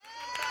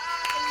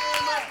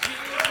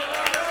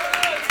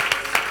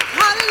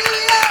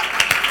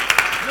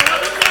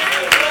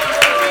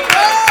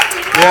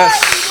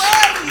Yes.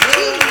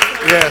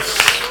 Yes.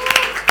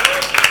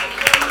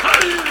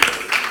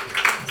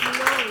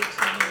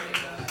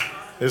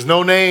 There's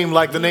no name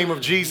like the name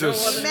of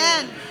Jesus.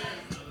 Amen.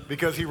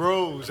 Because he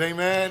rose.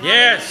 Amen.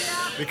 Yes.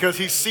 Because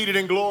he's seated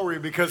in glory.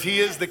 Because he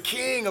is the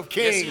King of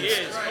Kings. Yes,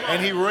 he is.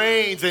 And he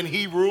reigns and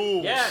he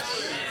rules.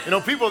 Yes. You know,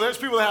 there's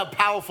people that have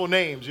powerful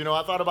names. You know,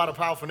 I thought about a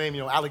powerful name,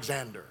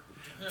 Alexander.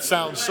 It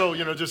sounds so,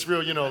 just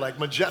real, like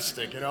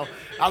majestic,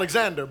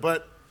 Alexander.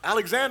 But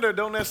Alexander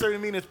don't necessarily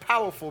mean it's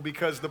powerful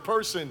because the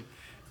person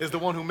is the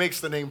one who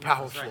makes the name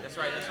powerful. That's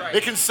right.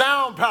 It can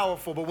sound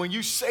powerful, but when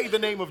you say the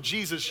name of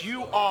Jesus,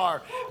 you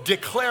are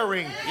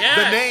declaring Yes.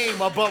 the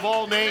name above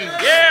all names.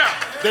 Yeah.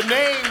 The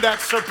name that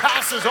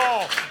surpasses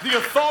all. The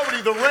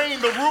authority, the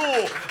reign, the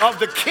rule of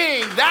the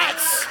King.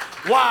 That's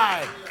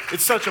why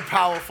it's such a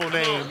powerful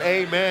name.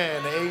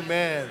 Amen.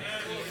 Amen.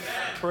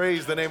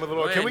 Praise the name of the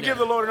Lord. Can we give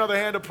the Lord another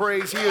hand of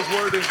praise? He is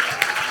worthy.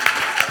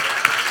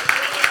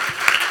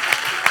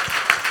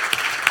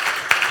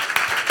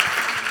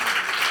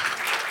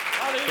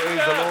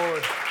 Praise the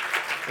Lord.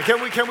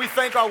 And can we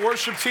thank our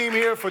worship team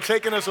here for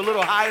taking us a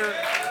little higher?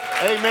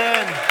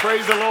 Amen.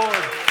 Praise the Lord.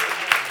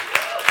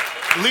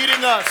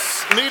 Leading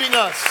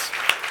us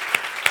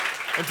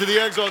into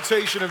the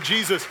exaltation of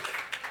Jesus.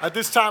 At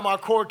this time, our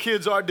core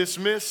kids are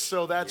dismissed,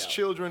 so that's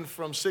children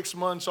from 6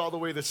 months all the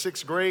way to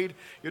 6th grade.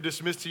 You're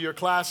dismissed to your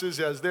classes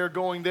as they're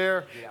going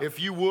there. If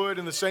you would,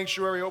 in the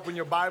sanctuary, open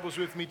your Bibles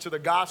with me to the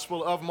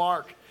Gospel of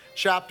Mark,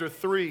 chapter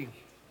 3.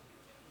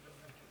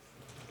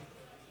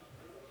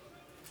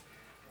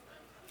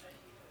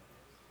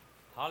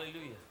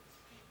 Hallelujah.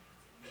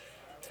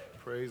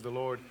 Praise the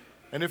Lord.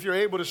 And if you're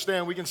able to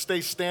stand, we can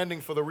stay standing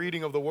for the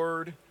reading of the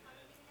Word.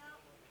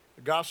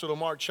 The Gospel of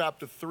Mark,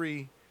 chapter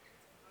 3.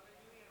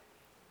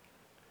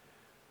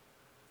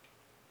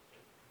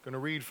 Going to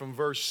read from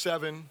verse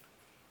 7.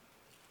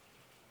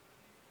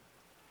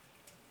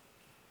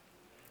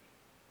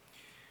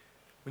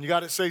 When you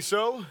got it, say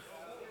so.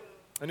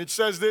 And it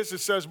says this, it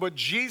says, "But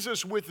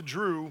Jesus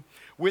withdrew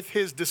with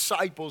his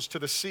disciples to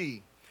the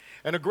sea,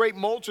 and a great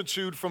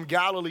multitude from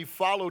Galilee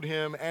followed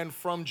him, and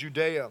from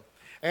Judea,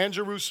 and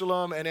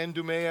Jerusalem, and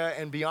Idumea,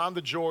 and beyond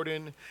the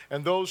Jordan,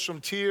 and those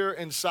from Tyre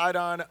and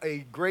Sidon, a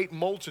great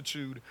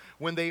multitude,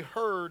 when they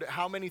heard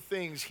how many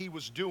things he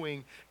was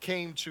doing,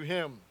 came to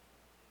him.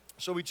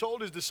 So he told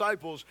his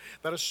disciples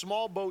that a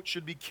small boat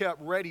should be kept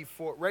ready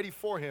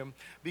for him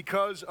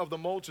because of the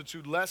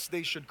multitude, lest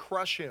they should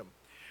crush him.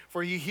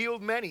 For he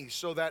healed many,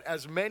 so that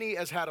as many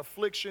as had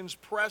afflictions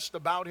pressed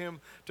about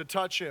him to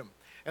touch him.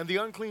 And the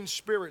unclean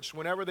spirits,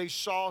 whenever they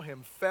saw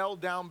him, fell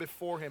down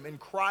before him and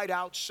cried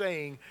out,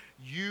 saying,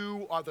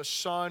 'You are the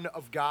Son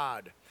of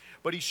God.'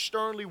 But he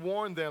sternly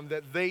warned them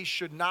that they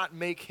should not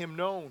make him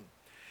known.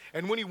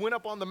 And when he went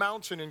up on the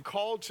mountain and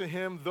called to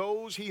him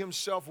those he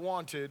himself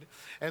wanted,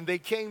 and they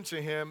came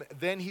to him,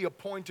 then he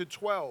appointed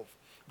 12,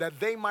 that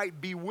they might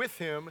be with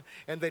him,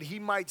 and that he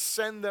might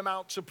send them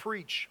out to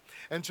preach,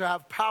 and to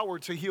have power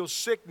to heal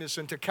sickness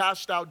and to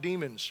cast out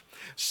demons.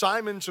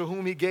 Simon, to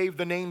whom he gave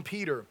the name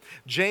Peter,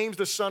 James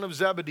the son of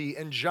Zebedee,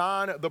 and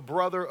John the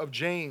brother of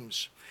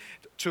James,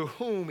 to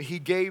whom he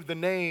gave the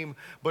name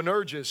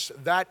Boanerges,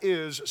 that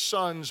is,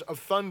 sons of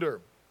thunder.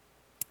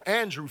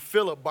 Andrew,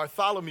 Philip,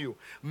 Bartholomew,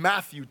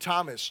 Matthew,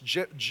 Thomas,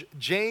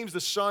 James the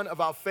son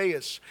of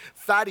Alphaeus,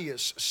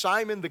 Thaddeus,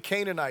 Simon the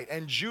Canaanite,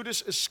 and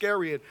Judas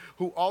Iscariot,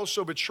 who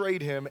also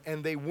betrayed him,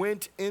 and they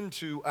went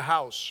into a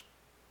house.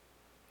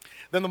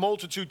 Then the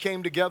multitude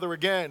came together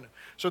again,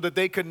 so that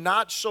they could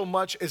not so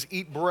much as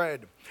eat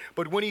bread.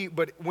 But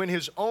when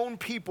his own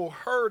people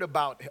heard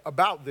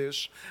about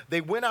this,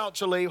 they went out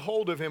to lay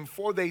hold of him,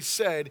 for they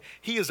said,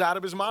 'He is out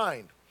of his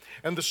mind.'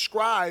 And the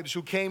scribes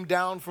who came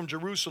down from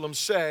Jerusalem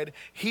said,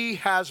 'He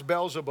has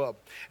Beelzebub,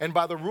 and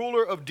by the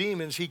ruler of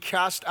demons he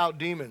cast out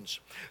demons.'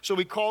 So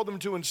he called them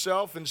to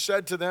himself and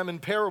said to them in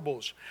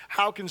parables,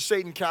 'How can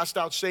Satan cast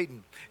out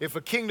Satan? If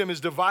a kingdom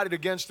is divided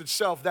against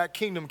itself, that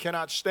kingdom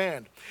cannot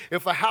stand.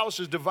 If a house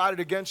is divided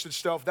against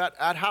itself, that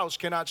house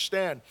cannot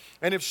stand.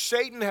 And if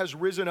Satan has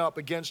risen up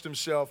against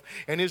himself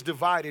and is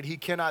divided, he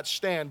cannot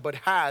stand, but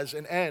has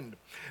an end.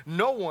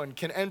 No one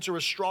can enter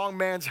a strong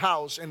man's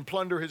house and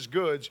plunder his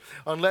goods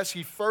unless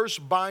he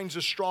first binds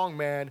a strong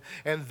man,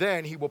 and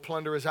then he will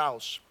plunder his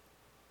house.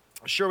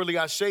 Surely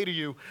I say to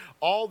you,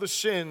 all the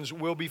sins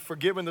will be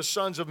forgiven the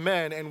sons of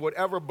men, and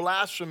whatever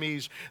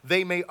blasphemies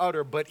they may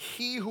utter. But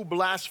he who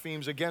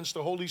blasphemes against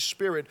the Holy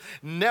Spirit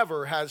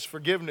never has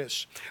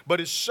forgiveness, but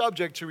is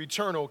subject to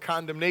eternal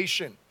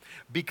condemnation,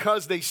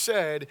 because they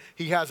said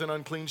he has an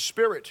unclean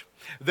spirit.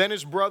 Then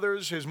his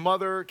brothers, his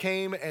mother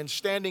came, and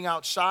standing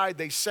outside,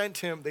 they sent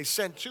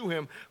to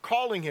him,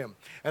 calling him.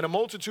 And a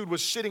multitude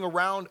was sitting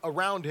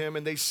around him,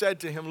 and they said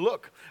to him,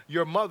 'Look,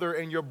 your mother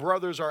and your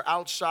brothers are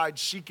outside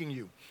seeking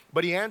you.'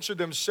 But he answered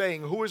them,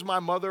 saying, 'Who is my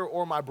mother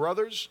or my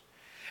brothers?'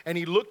 And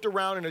he looked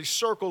around in a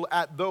circle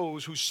at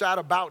those who sat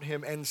about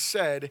him and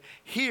said,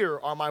 'Here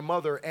are my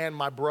mother and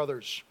my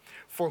brothers.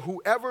 For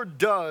whoever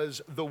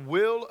does the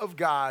will of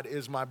God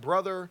is my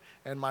brother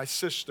and my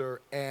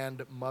sister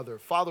and mother.'"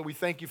 Father, we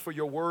thank you for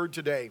your word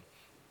today.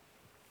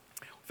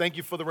 Thank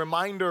you for the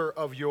reminder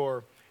of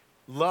your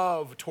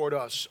love toward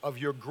us, of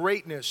your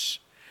greatness,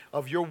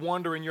 of your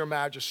wonder and your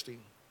majesty.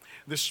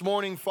 This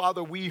morning,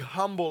 Father, we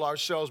humble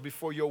ourselves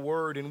before your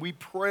word, and we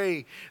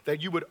pray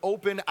that you would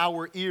open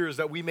our ears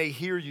that we may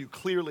hear you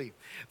clearly,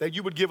 that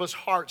you would give us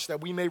hearts that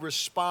we may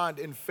respond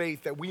in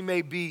faith, that we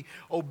may be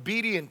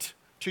obedient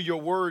to your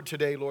word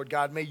today, Lord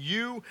God. May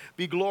you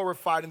be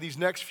glorified in these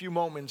next few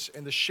moments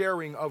in the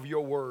sharing of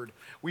your word.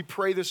 We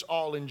pray this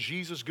all in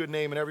Jesus' good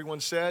name, and everyone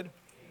said,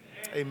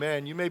 amen.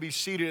 Amen. You may be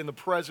seated in the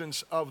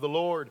presence of the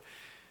Lord.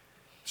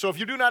 So if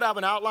you do not have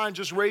an outline,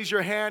 just raise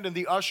your hand and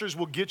the ushers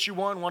will get you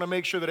one. Want to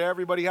make sure that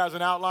everybody has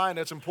an outline.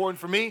 That's important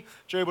for me,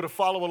 that you're able to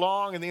follow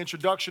along in the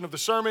introduction of the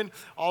sermon.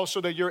 Also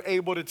that you're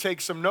able to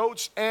take some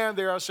notes, and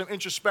there are some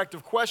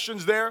introspective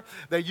questions there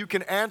that you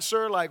can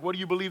answer, like what do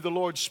you believe the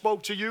Lord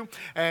spoke to you,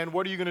 and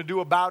what are you going to do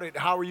about it?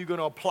 How are you going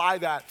to apply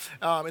that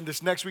in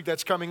this next week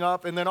that's coming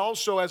up? And then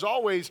also, as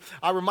always,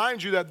 I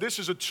remind you that this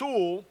is a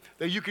tool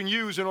that you can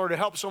use in order to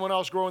help someone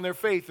else grow in their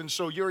faith. And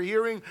so you're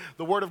hearing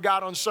the Word of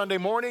God on Sunday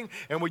morning,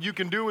 and what you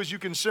can do is you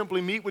can simply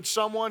meet with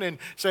someone and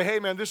say, hey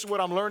man, this is what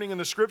I'm learning in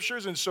the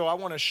scriptures, and so I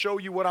want to show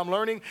you what I'm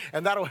learning,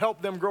 and that'll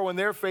help them grow in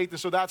their faith. And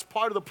so that's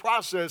part of the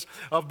process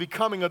of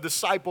becoming a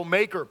disciple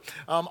maker.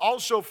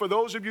 Also, for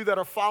those of you that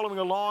are following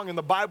along in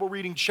the Bible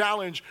reading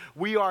challenge,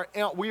 we are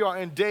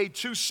in day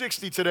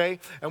 260 today,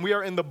 and we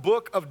are in the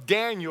book of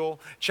Daniel,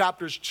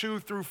 chapters 2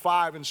 through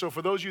 5. And so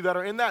for those of you that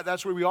are in that,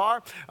 that's where we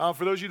are.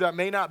 For those of you that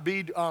may not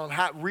be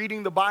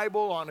reading the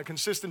Bible on a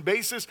consistent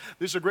basis,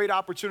 this is a great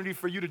opportunity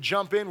for you to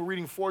jump in. We're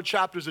reading 4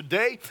 chapters a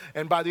day,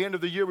 and by the end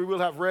of the year, we will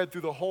have read through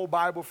the whole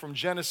Bible from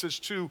Genesis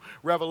to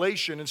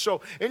Revelation. And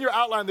so in your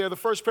outline there, the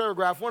first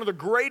paragraph, one of the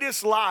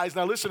greatest lies,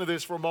 now listen to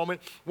this for a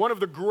moment, one of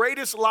the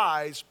greatest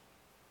lies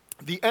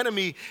the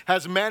enemy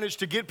has managed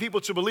to get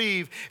people to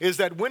believe is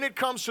that when it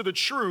comes to the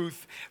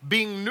truth,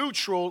 being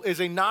neutral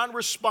is a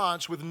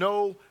non-response with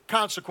no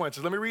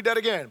consequences. Let me read that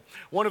again.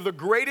 One of the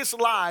greatest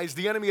lies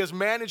the enemy has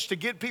managed to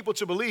get people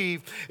to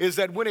believe is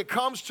that when it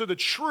comes to the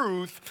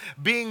truth,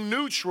 being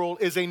neutral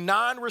is a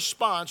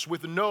non-response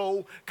with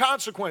no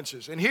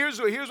consequences. And here's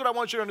what I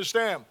want you to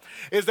understand,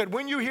 is that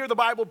when you hear the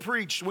Bible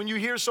preached, when you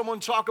hear someone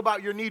talk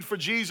about your need for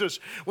Jesus,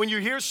 when you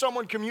hear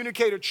someone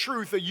communicate a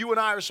truth that you and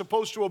I are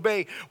supposed to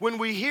obey, when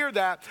we hear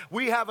that,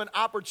 we have an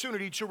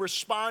opportunity to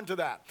respond to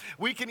that.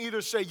 We can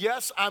either say,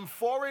 yes, I'm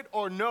for it,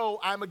 or no,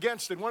 I'm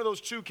against it. One of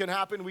those two can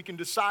happen. We can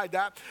decide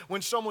that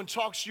when someone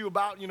talks to you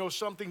about,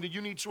 something that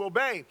you need to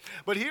obey.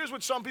 But here's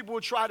what some people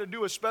will try to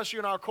do, especially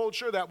in our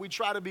culture, that we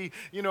try to be,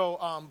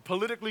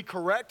 politically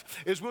correct,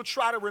 is we'll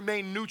try to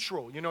remain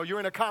neutral. You're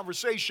in a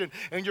conversation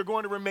and you're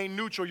going to remain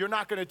neutral. You're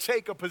not going to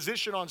take a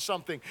position on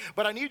something.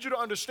 But I need you to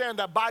understand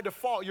that by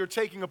default, you're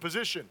taking a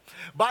position.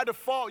 By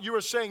default, you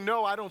are saying,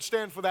 no, I don't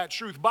stand for that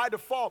truth. By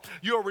default,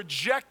 you're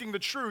rejecting the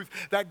truth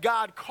that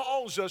God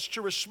calls us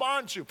to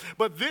respond to.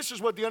 But this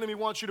is what the enemy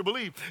wants you to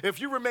believe. If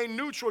you remain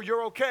neutral,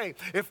 you're okay.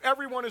 If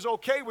everyone is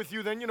okay with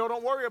you, then,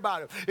 don't worry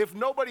about it. If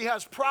nobody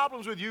has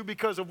problems with you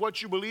because of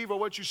what you believe or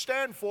what you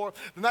stand for,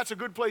 then that's a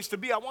good place to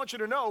be. I want you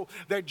to know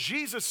that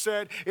Jesus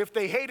said, if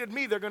they hated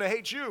me, they're going to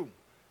hate you.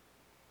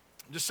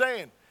 I'm just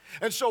saying.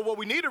 And so what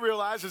we need to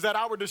realize is that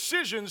our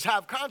decisions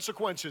have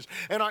consequences.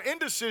 And our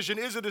indecision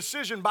is a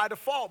decision by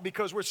default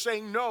because we're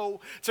saying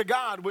no to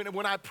God.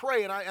 When I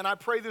pray, and I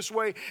pray this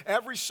way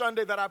every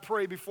Sunday that I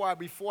pray before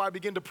I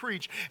begin to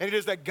preach, and it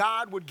is that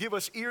God would give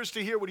us ears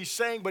to hear what he's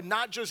saying, but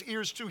not just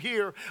ears to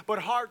hear, but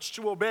hearts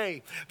to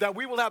obey. That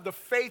we will have the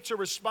faith to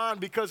respond,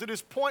 because it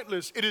is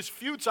pointless, it is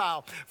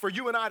futile for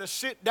you and I to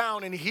sit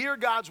down and hear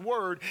God's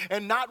word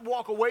and not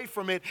walk away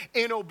from it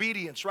in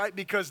obedience, right?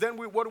 Because then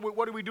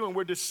what are we doing?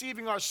 We're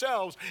deceiving ourselves,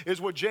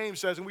 is what James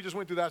says, and we just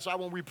went through that, so I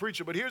won't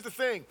re-preach it. But here's the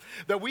thing,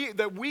 that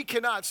we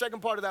cannot,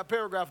 second part of that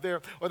paragraph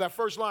there, or that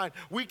first line,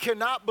 we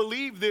cannot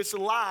believe this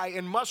lie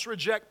and must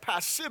reject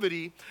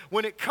passivity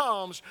when it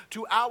comes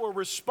to our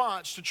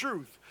response to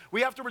truth.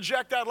 We have to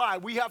reject that lie.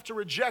 We have to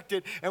reject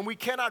it, and we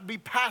cannot be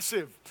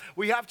passive.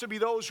 We have to be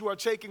those who are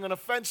taking an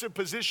offensive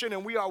position,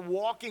 and we are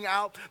walking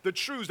out the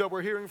truths that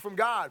we're hearing from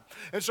God.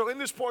 And so in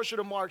this portion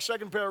of Mark,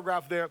 second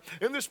paragraph there,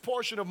 in this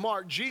portion of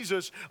Mark,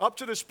 Jesus, up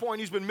to this point,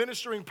 he's been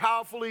ministering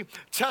powerfully,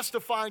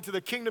 testifying to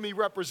the kingdom he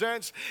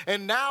represents,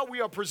 and now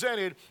we are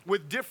presented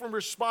with different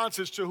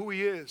responses to who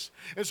he is.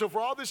 And so for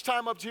all this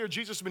time up to here,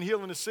 Jesus has been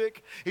healing the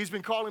sick. He's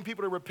been calling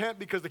people to repent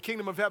because the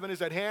kingdom of heaven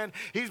is at hand.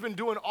 He's been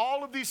doing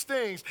all of these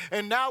things,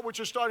 and now what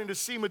you're starting to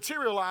see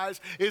materialize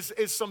is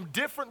some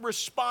different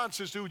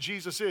responses to who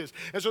Jesus is.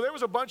 And so there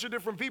was a bunch of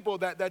different people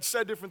that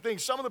said different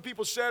things. Some of the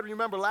people said,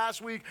 remember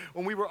last week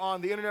when we were on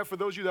the internet, for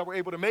those of you that were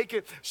able to make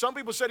it, some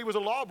people said he was a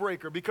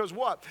lawbreaker. Because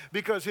what?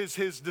 Because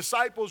his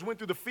disciples went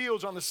through the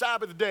fields on the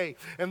Sabbath day,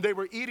 and they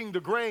were eating the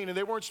grain, and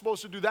they weren't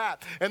supposed to do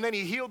that. And then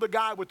he healed the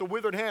guy with the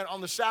withered hand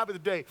on the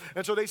Sabbath day.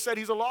 And so they said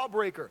he's a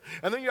lawbreaker.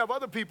 And then you have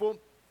other people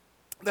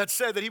that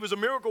said that he was a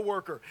miracle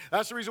worker.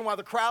 That's the reason why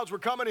the crowds were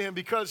coming to him,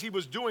 because he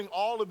was doing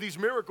all of these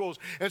miracles.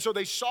 And so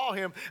they saw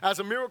him as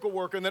a miracle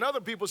worker. And then other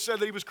people said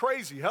that he was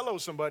crazy. Hello,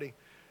 somebody.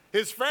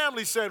 His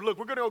family said, look,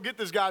 we're going to go get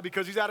this guy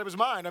because he's out of his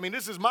mind. I mean,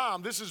 this is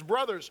mom, this is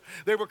brothers.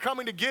 They were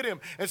coming to get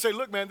him and say,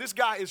 look, man, this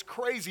guy is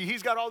crazy.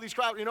 He's got all these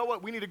crowds. You know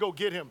what? We need to go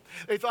get him.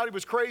 They thought he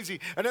was crazy.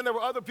 And then there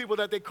were other people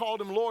that they called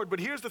him Lord. But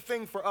here's the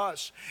thing for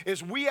us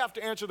is we have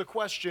to answer the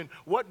question,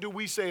 what do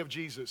we say of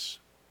Jesus?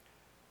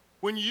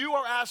 When you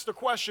are asked the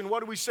question,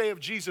 what do we say of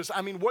Jesus?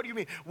 I mean, what do you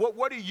mean?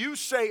 What do you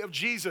say of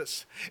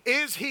Jesus?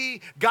 Is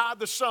he God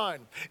the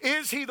Son?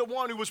 Is he the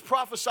one who was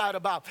prophesied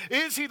about?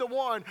 Is he the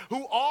one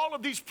who all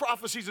of these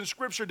prophecies in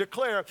Scripture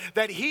declare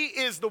that he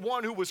is the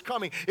one who was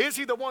coming? Is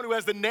he the one who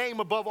has the name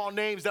above all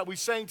names that we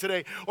sang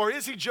today? Or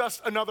is he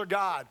just another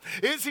God?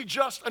 Is he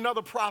just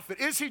another prophet?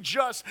 Is he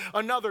just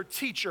another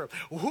teacher?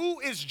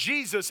 Who is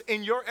Jesus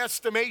in your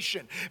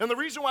estimation? And the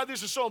reason why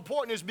this is so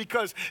important is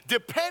because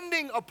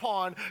depending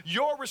upon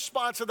your response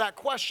to that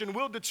question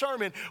will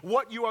determine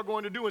what you are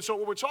going to do. And so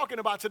what we're talking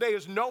about today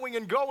is knowing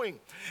and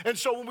going. And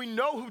so when we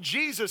know who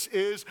Jesus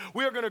is,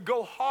 we are going to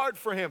go hard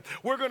for him.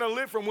 We're going to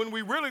live for him when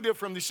we really live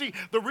for him. You see,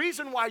 the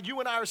reason why you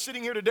and I are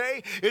sitting here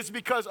today is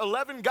because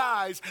 11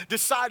 guys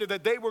decided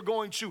that they were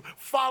going to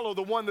follow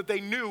the one that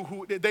they knew,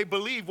 who they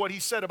believed what he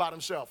said about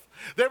himself.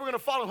 They were going to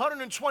follow.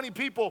 120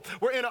 people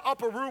were in an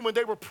upper room and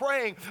they were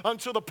praying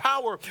until the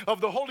power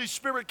of the Holy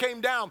Spirit came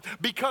down.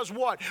 Because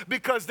what?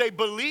 Because they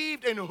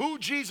believed in who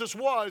Jesus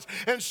was,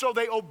 and so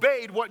they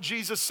obeyed what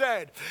Jesus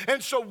said.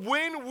 And so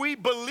when we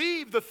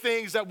believe the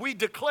things that we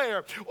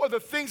declare or the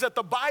things that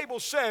the Bible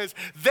says,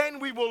 then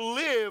we will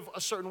live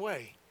a certain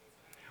way.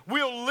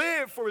 We'll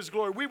live for his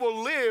glory. We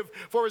will live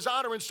for his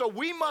honor. And so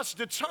we must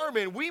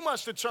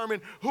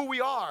determine who we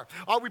are.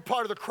 Are we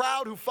part of the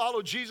crowd who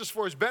follow Jesus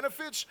for his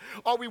benefits?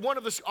 Are we one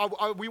of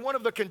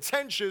the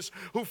contentious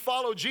who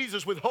follow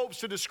Jesus with hopes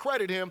to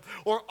discredit him?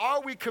 Or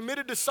are we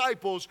committed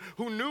disciples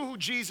who knew who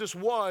Jesus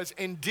was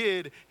and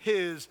did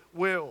his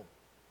will?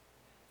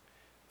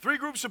 Three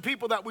groups of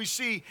people that we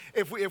see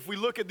if we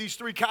look at these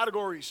three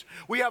categories.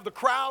 We have the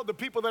crowd, the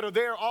people that are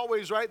there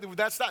always, right?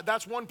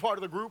 That's one part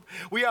of the group.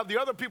 We have the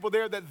other people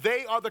there that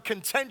they are the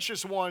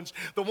contentious ones,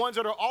 the ones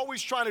that are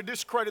always trying to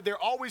discredit. They're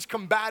always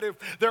combative.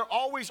 They're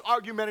always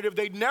argumentative.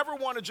 They never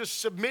want to just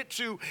submit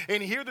to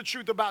and hear the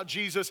truth about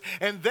Jesus.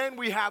 And then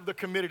we have the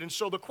committed. And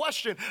so the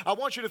question, I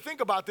want you to think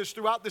about this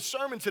throughout this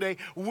sermon today.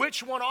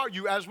 Which one are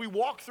you? As we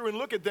walk through and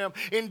look at them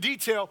in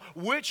detail,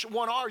 which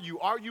one are you?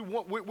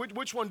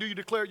 Which one do you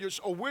declare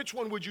yourself? Which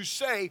one would you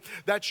say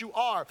that you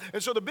are?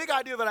 And so the big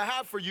idea that I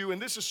have for you, and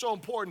this is so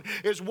important,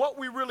 is what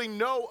we really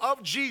know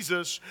of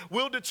Jesus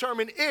will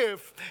determine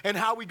if and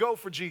how we go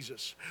for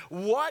Jesus.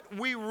 What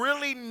we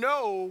really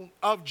know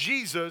of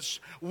Jesus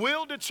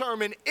will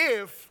determine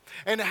if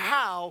and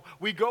how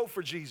we go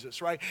for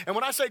Jesus, right? And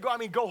when I say go, I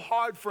mean go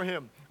hard for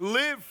him.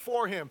 Live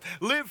for him.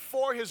 Live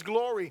for his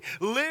glory.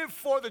 Live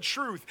for the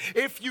truth.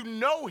 If you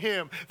know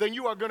him, then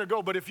you are going to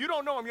go. But if you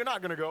don't know him, you're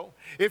not going to go.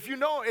 If you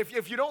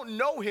don't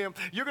know him,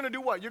 you're going to do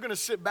what? You're going to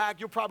sit back.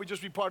 You'll probably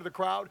just be part of the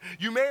crowd.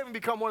 You may even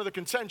become one of the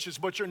contentious,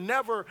 but you're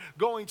never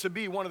going to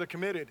be one of the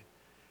committed.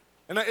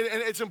 And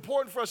it's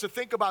important for us to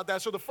think about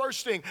that. So the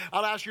first thing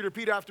I'll ask you to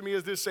repeat after me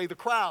is this: say, the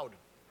crowd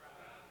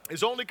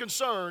is only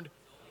concerned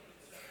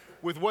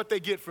with what they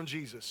get from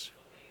Jesus.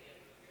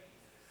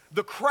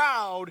 The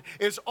crowd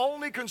is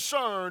only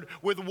concerned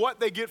with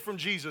what they get from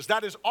Jesus.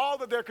 That is all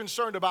that they're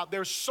concerned about.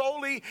 They're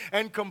solely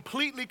and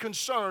completely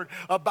concerned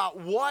about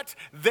what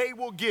they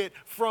will get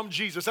from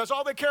Jesus. That's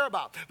all they care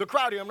about. The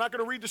crowd here, I'm not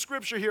going to read the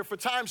scripture here for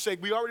time's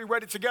sake. We already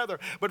read it together.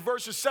 But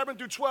verses 7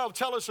 through 12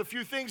 tell us a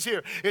few things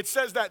here. It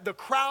says that the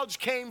crowds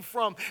came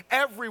from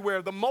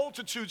everywhere. The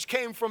multitudes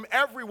came from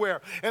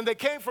everywhere. And they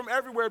came from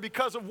everywhere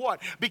because of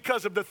what?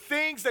 Because of the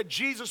things that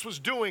Jesus was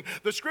doing.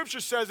 The scripture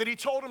says that he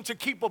told them to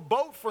keep a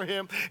boat for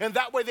him, and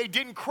that way they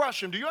didn't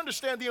crush him. Do you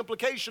understand the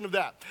implication of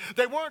that?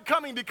 They weren't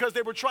coming because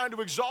they were trying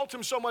to exalt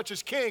him so much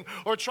as king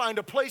or trying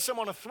to place him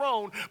on a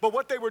throne, but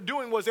what they were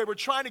doing was they were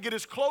trying to get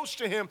as close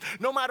to him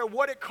no matter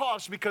what it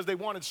cost because they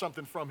wanted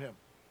something from him.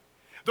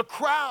 The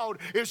crowd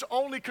is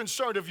only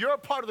concerned. If you're a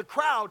part of the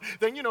crowd,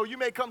 then, you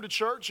may come to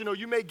church,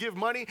 you may give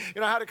money.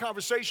 I had a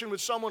conversation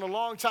with someone a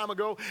long time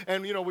ago,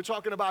 and, we're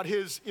talking about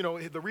his,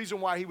 the reason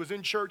why he was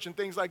in church and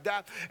things like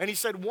that. And he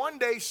said one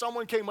day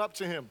someone came up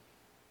to him,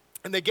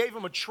 and they gave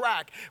him a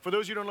tract. For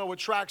those of you who don't know what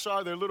tracts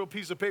are, they're a little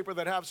piece of paper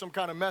that have some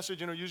kind of message,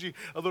 usually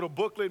a little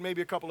booklet,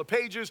 maybe a couple of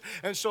pages.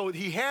 And so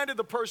he handed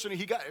the person,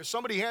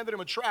 somebody handed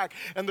him a tract,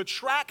 and the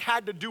tract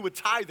had to do with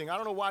tithing. I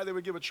don't know why they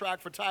would give a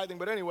tract for tithing,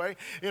 but anyway,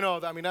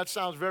 that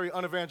sounds very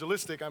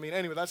unevangelistic.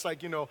 That's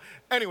like,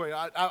 anyway,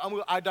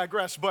 I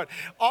digress. But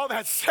all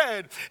that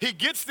said, he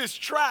gets this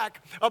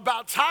tract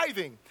about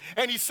tithing.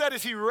 And he said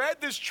as he read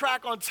this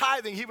tract on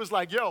tithing, he was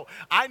like,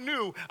 I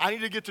knew I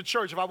needed to get to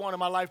church if I wanted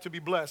my life to be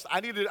blessed.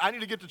 I need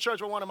to get to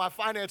church if I wanted my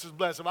finances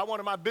blessed, if I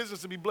wanted my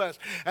business to be blessed.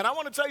 And I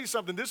want to tell you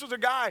something. This was a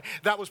guy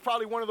that was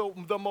probably one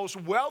of the most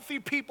wealthy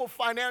people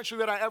financially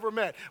that I ever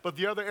met, but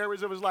the other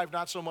areas of his life,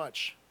 not so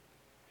much.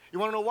 You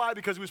want to know why?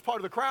 Because he was part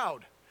of the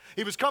crowd.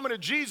 He was coming to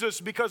Jesus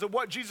because of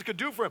what Jesus could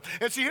do for him.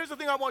 And see, here's the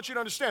thing I want you to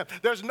understand.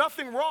 There's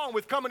nothing wrong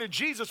with coming to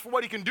Jesus for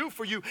what he can do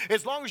for you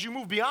as long as you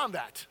move beyond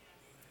that.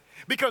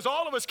 Because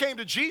all of us came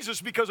to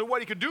Jesus because of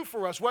what he could do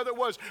for us. Whether it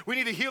was we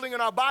needed healing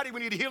in our body, we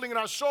needed healing in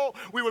our soul,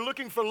 we were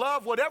looking for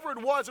love, whatever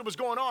it was that was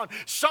going on,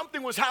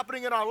 something was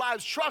happening in our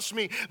lives. Trust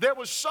me, there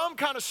was some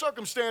kind of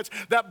circumstance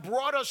that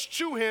brought us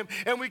to him,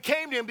 and we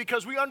came to him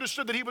because we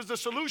understood that he was the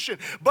solution.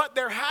 But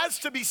there has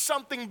to be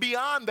something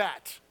beyond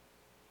that.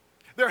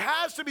 There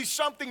has to be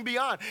something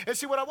beyond. And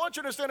see, what I want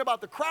you to understand about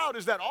the crowd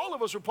is that all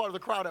of us were part of the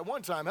crowd at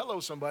one time. Hello,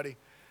 somebody.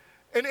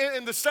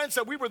 In the sense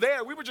that we were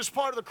there, we were just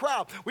part of the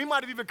crowd. We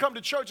might have even come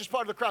to church as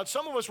part of the crowd.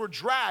 Some of us were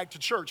dragged to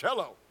church.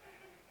 Hello.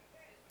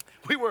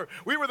 We were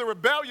the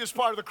rebellious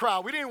part of the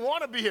crowd. We didn't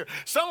want to be here.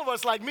 Some of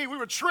us, like me, we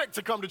were tricked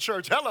to come to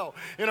church. Hello.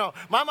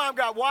 My mom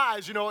got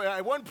wise.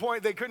 At one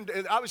point they couldn't,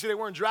 obviously they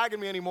weren't dragging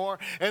me anymore.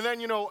 And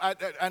then,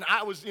 and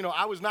I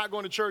was not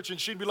going to church, and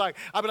I'd be like,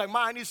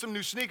 Ma, I need some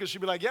new sneakers.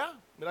 She'd be like, yeah?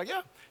 I'd be like,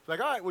 yeah. She's like,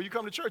 all right, well, you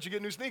come to church, you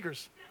get new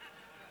sneakers.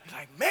 He's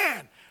like,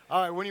 man.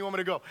 All right, when do you want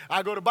me to go?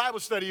 I go to Bible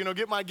study,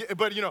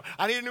 but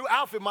I need a new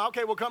outfit, Ma.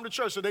 Okay, well, come to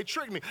church. So they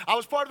tricked me. I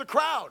was part of the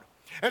crowd.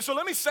 And so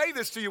let me say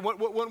this to you.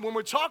 When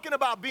we're talking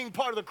about being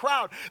part of the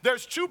crowd,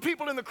 there's two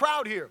people in the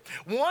crowd here.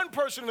 One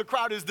person in the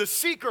crowd is the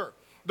seeker,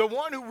 the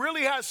one who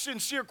really has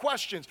sincere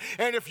questions.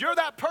 And if you're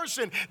that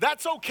person,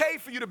 that's okay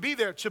for you to be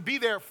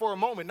there for a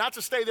moment, not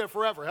to stay there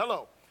forever.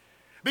 Hello.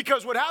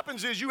 Because what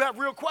happens is you have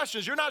real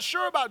questions. You're not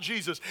sure about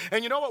Jesus.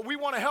 And you know what? We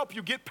want to help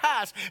you get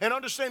past and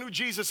understand who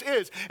Jesus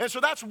is. And so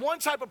that's one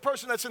type of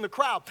person that's in the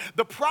crowd.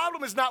 The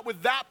problem is not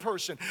with that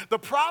person. The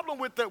problem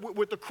with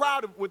the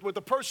crowd, with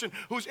the person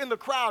who's in the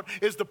crowd,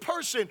 is the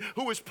person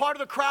who is part of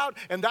the crowd,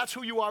 and that's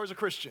who you are as a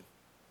Christian.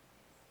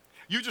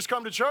 You just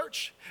come to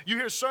church. You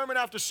hear sermon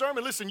after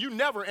sermon. Listen, you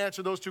never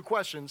answer those two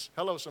questions.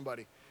 Hello,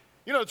 somebody.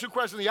 The two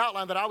questions in the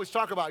outline that I always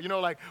talk about,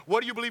 like,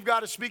 what do you believe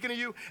God is speaking to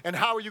you, and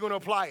how are you going to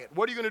apply it?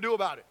 What are you going to do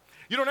about it?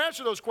 You don't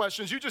answer those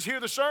questions. You just hear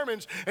the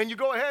sermons, and you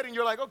go ahead, and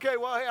you're like, okay,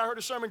 well, hey, I heard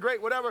a sermon,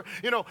 great, whatever.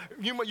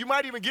 You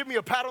might even give me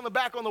a pat on the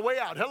back on the way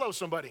out. Hello,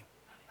 somebody.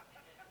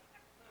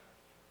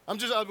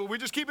 We're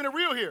just keeping it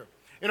real here.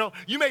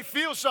 You may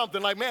feel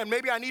something like, man,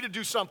 maybe I need to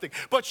do something.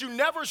 But you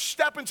never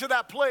step into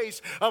that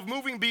place of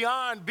moving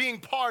beyond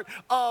being part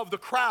of the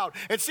crowd.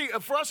 And see,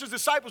 for us as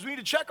disciples, we need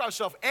to check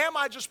ourselves. Am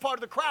I just part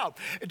of the crowd?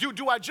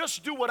 Do I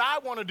just do what I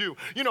want to do?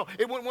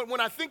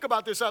 When I think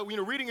about this,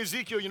 reading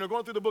Ezekiel,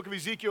 going through the book of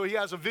Ezekiel, he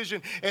has a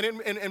vision. And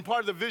in part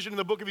of the vision in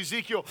the book of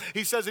Ezekiel,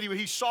 he says that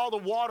he saw the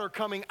water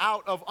coming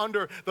out of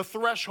under the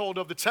threshold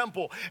of the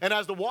temple. And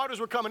as the waters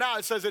were coming out,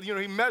 it says that,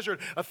 he measured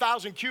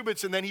 1,000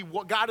 cubits, and then he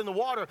got in the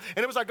water,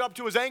 and it was like up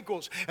to his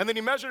ankles. And then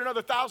he measured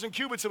another 1,000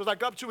 cubits. It was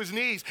like up to his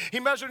knees. He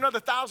measured another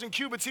 1,000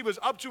 cubits. He was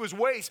up to his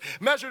waist.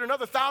 Measured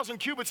another 1,000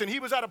 cubits, and he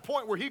was at a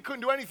point where he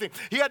couldn't do anything.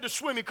 He had to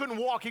swim. He couldn't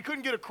walk. He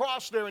couldn't get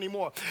across there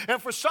anymore.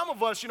 And for some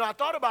of us, I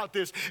thought about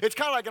this. It's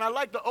kind of like, and I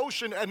like the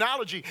ocean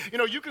analogy.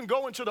 You can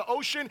go into the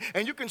ocean,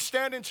 and you can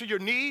stand into your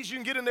knees. You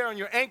can get in there on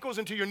your ankles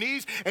into your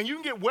knees, and you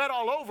can get wet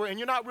all over, and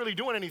you're not really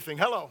doing anything.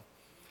 Hello.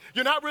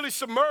 You're not really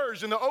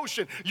submerged in the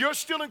ocean. You're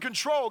still in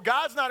control.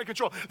 God's not in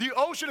control. The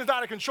ocean is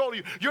not in control of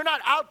you. You're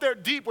not out there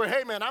deep where,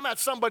 hey, man, I'm at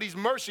somebody's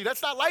mercy.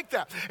 That's not like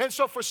that. And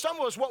so for some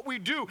of us, what we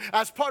do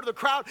as part of the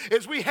crowd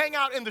is we hang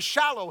out in the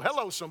shallow.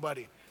 Hello,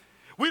 somebody.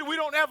 We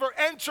don't ever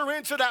enter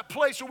into that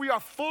place where we are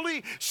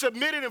fully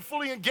submitted and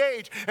fully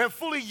engaged and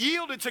fully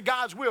yielded to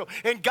God's will.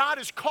 And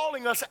God is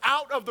calling us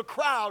out of the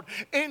crowd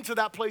into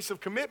that place of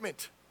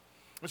commitment.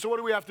 And so what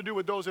do we have to do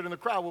with those that are in the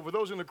crowd? Well, for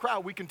those in the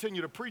crowd, we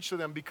continue to preach to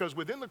them, because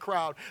within the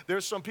crowd,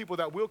 there's some people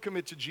that will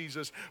commit to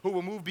Jesus, who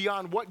will move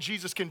beyond what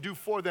Jesus can do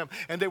for them,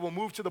 and they will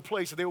move to the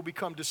place that they will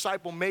become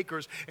disciple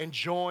makers and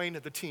join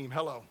the team.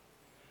 Hello.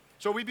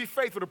 So we be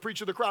faithful to preach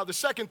to the crowd. The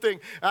second thing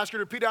I ask you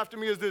to repeat after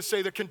me is this: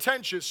 say, the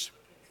contentious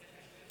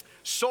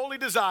solely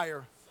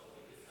desire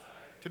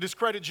to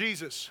discredit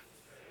Jesus.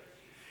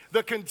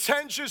 The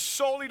contentious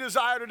solely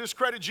desire to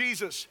discredit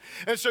Jesus.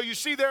 And so you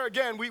see there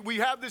again, we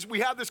have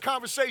this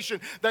conversation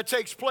that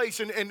takes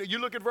place, and you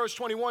look at verse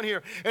 21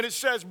 here, and it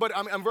says,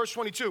 verse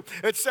 22,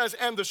 it says,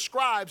 and the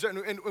scribes, and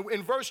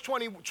in verse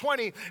 20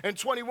 and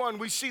 21,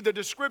 we see the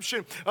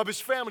description of his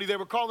family. They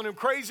were calling him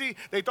crazy.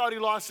 They thought he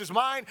lost his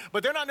mind,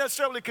 but they're not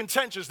necessarily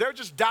contentious. They're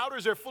just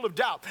doubters. They're full of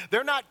doubt.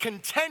 They're not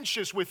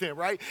contentious with him,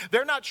 right?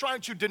 They're not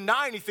trying to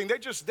deny anything.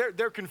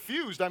 They're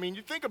confused. I mean,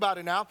 you think about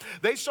it now.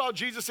 They saw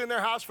Jesus in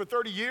their house for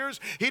 30 years.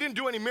 He didn't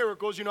do any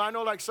miracles. I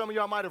know like some of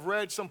y'all might have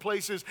read some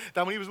places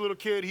that when he was a little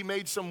kid, he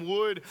made some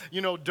wood,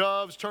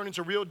 doves turn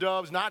into real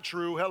doves. Not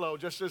true. Hello.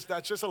 That's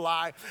just a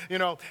lie.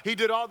 He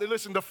did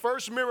listen, the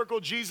first miracle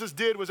Jesus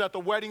did was at the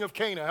wedding of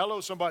Cana. Hello,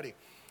 somebody.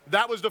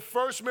 That was the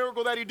first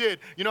miracle that he did.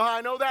 You know how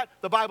I know that?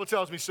 The Bible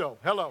tells me so.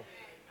 Hello.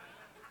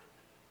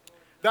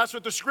 That's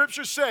what the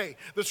scriptures say.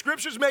 The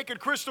scriptures make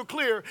it crystal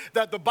clear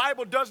that the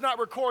Bible does not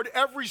record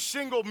every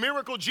single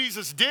miracle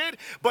Jesus did,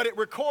 but it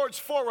records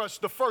for us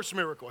the first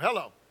miracle.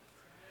 Hello.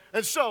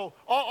 And so,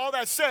 all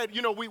that said,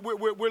 you know,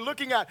 we're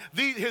looking at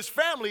his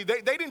family.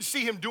 They didn't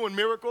see him doing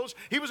miracles.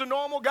 He was a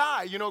normal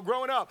guy, you know,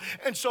 growing up.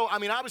 And so, I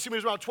mean, obviously, when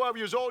he was around 12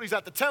 years old, he's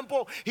at the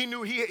temple. He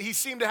knew he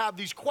seemed to have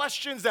these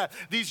questions that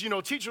these, you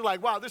know, teachers were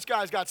like, wow, this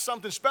guy's got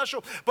something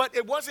special. But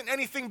it wasn't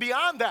anything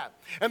beyond that.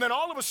 And then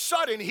all of a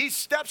sudden, he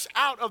steps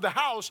out of the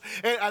house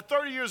at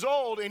 30 years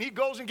old, and he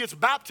goes and gets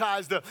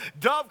baptized. The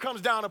dove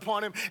comes down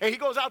upon him, and he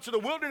goes out to the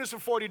wilderness for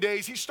 40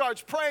 days. He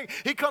starts praying.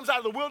 He comes out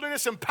of the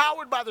wilderness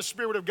empowered by the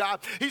Spirit of God.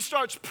 He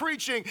starts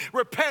preaching,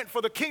 repent,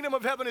 for the kingdom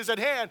of heaven is at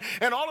hand.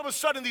 And all of a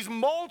sudden, these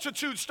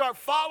multitudes start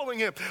following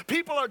him.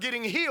 People are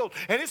getting healed.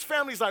 And his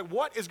family's like,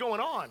 what is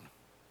going on?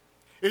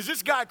 Is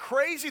this guy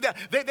crazy? That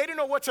they didn't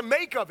know what to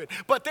make of it.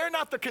 But they're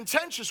not the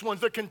contentious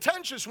ones. The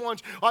contentious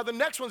ones are the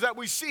next ones that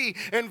we see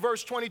in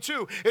verse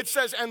 22. It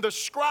says, and the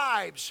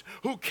scribes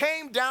who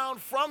came down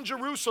from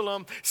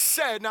Jerusalem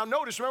said, now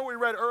notice, remember we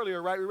read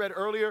earlier, right? We read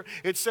earlier,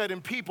 it said in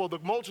people, the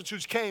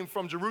multitudes came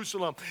from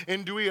Jerusalem,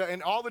 in Judea,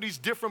 and all of these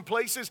different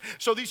places.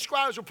 So these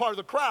scribes were part of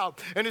the crowd.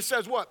 And it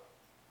says what?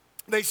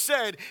 They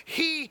said,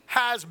 he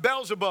has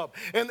Beelzebub.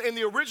 And in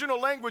the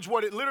original language,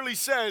 what it literally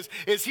says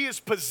is he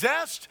is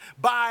possessed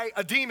by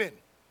a demon.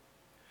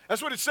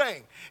 That's what it's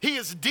saying. He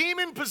is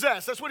demon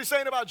possessed. That's what he's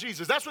saying about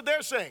Jesus. That's what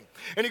they're saying.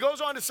 And he goes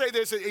on to say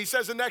this. He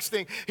says the next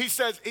thing. He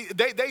says,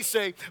 they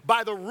say,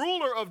 by the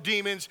ruler of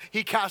demons,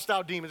 he cast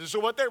out demons. And so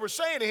what they were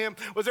saying to him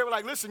was they were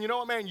like, listen, you know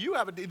what, man,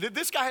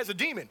 this guy has a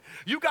demon.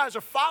 You guys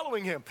are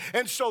following him.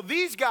 And so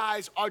these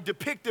guys are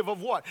depictive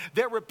of what?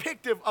 They're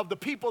depictive of the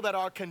people that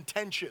are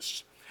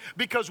contentious.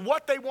 Because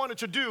what they wanted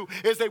to do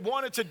is they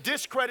wanted to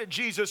discredit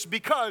Jesus,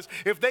 because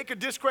if they could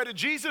discredit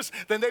Jesus,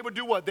 then they would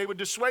do what? They would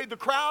dissuade the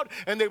crowd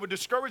and they would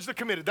discourage the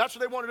committed. That's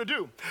what they wanted to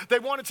do. They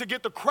wanted to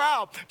get the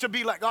crowd to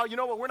be like, oh, you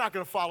know what? We're not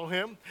going to follow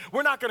him.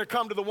 We're not going to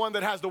come to the one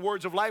that has the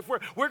words of life.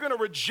 We're going to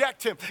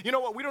reject him. You know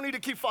what? We don't need to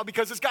keep following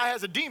because this guy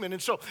has a demon.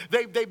 And so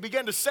they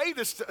began to say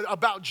this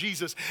about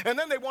Jesus. And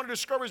then they wanted to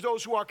discourage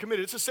those who are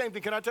committed. It's the same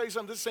thing. Can I tell you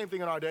something? It's the same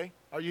thing in our day.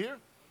 Are you here?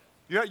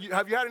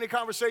 Have you had any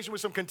conversation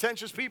with some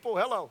contentious people?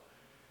 Hello.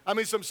 I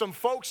mean, some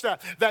folks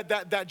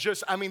that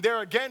just, I mean,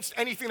 they're against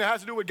anything that has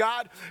to do with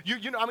God.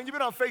 You know, I mean, you've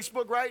been on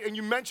Facebook, right? And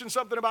you mentioned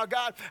something about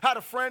God. Had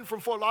a friend from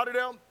Fort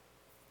Lauderdale.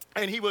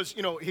 And he was,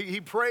 you know,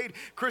 he prayed,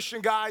 Christian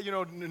guy, you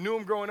know, knew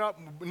him growing up.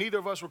 Neither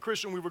of us were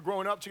Christian. We were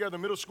growing up together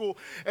in middle school.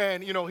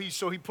 And, you know, he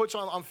puts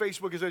on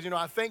Facebook, he says, you know,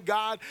 I thank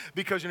God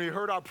because, you know, he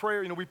heard our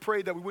prayer. You know, we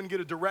prayed that we wouldn't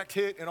get a direct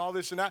hit and all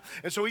this and that.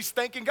 And so he's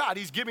thanking God.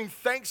 He's giving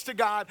thanks to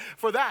God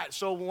for that.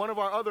 So one of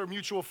our other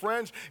mutual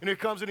friends, and he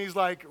comes and he's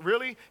like,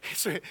 really?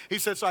 He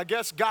said, so I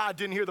guess God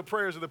didn't hear the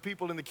prayers of the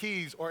people in the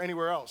Keys or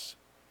anywhere else.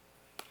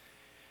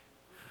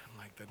 I'm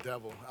like, the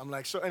devil. I'm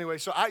like, so anyway,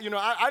 so I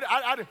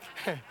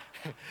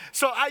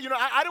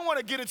don't want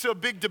to get into a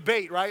big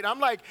debate, right? I'm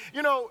like,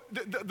 you know,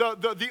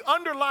 the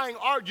underlying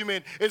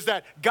argument is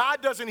that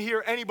God doesn't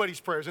hear anybody's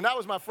prayers. And that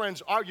was my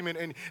friend's argument.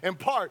 And in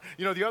part,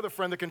 you know, the other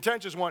friend, the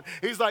contentious one,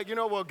 he's like, you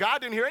know, well,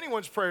 God didn't hear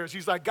anyone's prayers.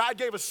 He's like, God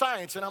gave us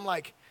science. And I'm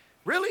like,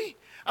 really?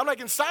 I'm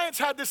like, and science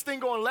had this thing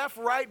going left,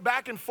 right,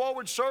 back and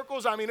forward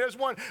circles. I mean, there's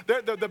one,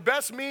 the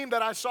best meme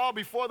that I saw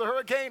before the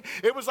hurricane,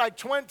 it was like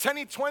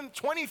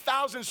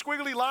 20,000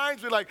 squiggly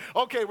lines. We're like,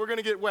 okay, we're going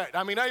to get wet.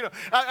 I mean, it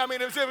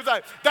was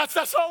like,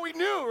 that's all we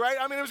knew, right?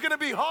 I mean, it was going to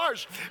be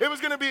harsh. It was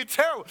going to be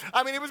terrible.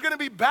 I mean, it was going to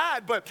be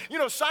bad. But, you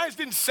know, science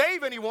didn't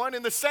save anyone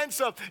in the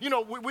sense of, you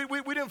know,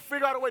 we didn't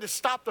figure out a way to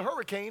stop the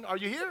hurricane. Are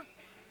you here?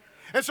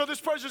 And so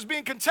this person is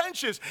being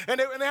contentious, and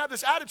they have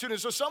this attitude. And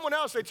so someone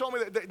else, they told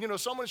me that you know,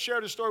 someone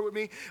shared a story with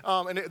me,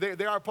 and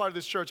they are part of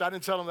this church. I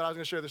didn't tell them that I was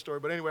going to share this story,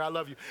 but anyway, I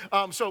love you.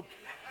 So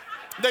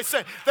they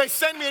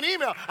send me an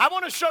email. I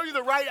want to show you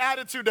the right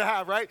attitude to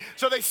have, right?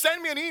 So they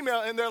send me an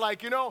email, and they're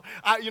like,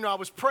 I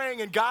was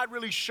praying, and God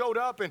really showed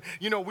up, and,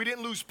 you know, we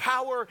didn't lose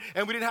power,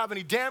 and we didn't have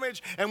any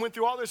damage, and went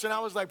through all this, and I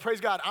was like,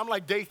 praise God. I'm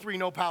like day 3,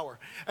 no power.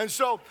 And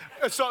so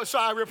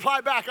I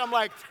reply back. I'm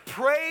like,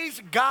 praise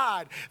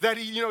God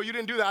that you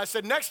didn't do that. I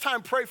said, next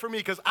time pray for me,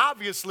 because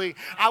obviously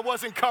I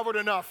wasn't covered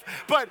enough.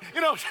 But,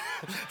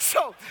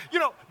 so,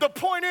 the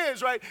point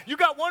is, right, you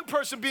got one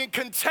person being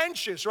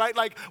contentious, right?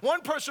 Like one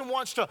person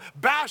wants to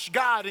bash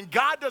God, and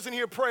God doesn't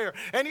hear prayer.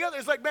 And the other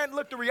is like, man,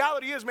 look, the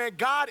reality is, man,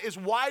 God is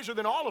wiser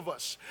than all of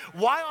us.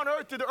 Why on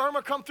earth did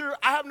Irma come through?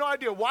 I have no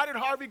idea. Why did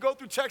Harvey go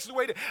through Texas the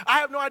way it did? I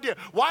have no idea.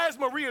 Why is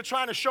Maria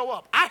trying to show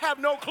up? I have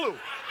no clue.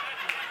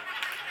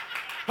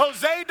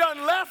 Jose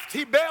done left.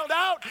 He bailed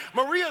out.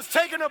 Maria's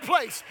taking her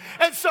place.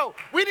 And so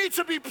we need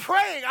to be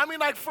praying. I mean,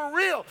 like, for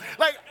real.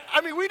 Like,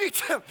 I mean, we need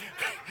to...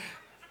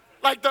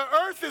 Like, the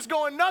earth is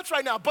going nuts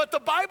right now. But the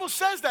Bible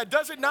says that,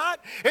 does it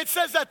not? It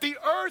says that the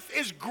earth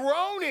is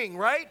groaning,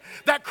 right?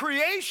 That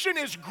creation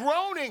is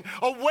groaning,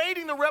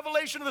 awaiting the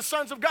revelation of the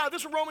sons of God.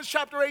 This is what Romans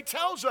chapter 8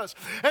 tells us.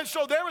 And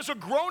so there is a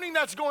groaning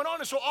that's going on.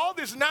 And so all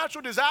this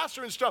natural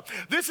disaster and stuff,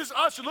 this is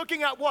us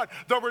looking at what?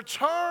 The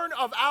return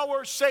of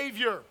our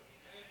Savior.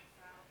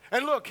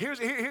 And look, here's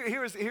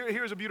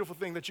a beautiful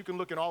thing that you can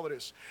look in all of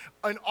this.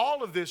 In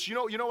all of this, you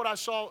know what I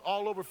saw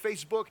all over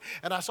Facebook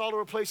and I saw all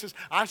over places?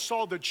 I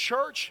saw the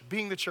church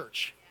being the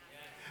church.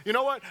 You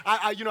know what?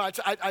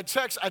 I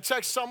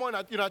text someone.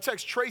 I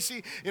text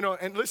Tracy.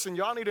 And listen,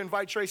 y'all need to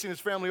invite Tracy and his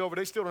family over.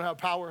 They still don't have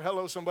power.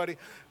 Hello, somebody.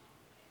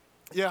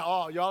 Yeah,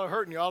 oh, y'all are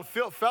hurting. Y'all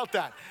felt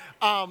that.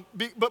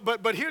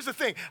 But here's the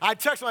thing. I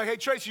text him like, hey,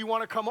 Tracy, you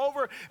want to come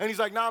over? And he's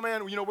like, nah,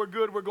 man, we're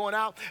good. We're going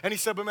out. And he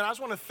said, but man, I just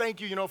want to thank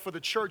you, for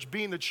the church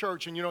being the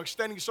church and,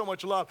 extending so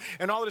much love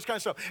and all of this kind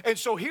of stuff. And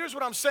so here's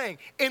what I'm saying.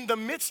 In the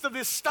midst of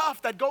this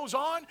stuff that goes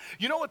on,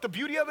 you know what the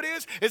beauty of it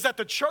is that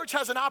the church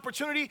has an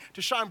opportunity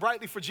to shine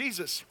brightly for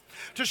Jesus,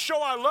 to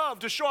show our love,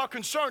 to show our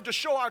concern, to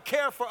show our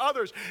care for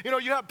others. You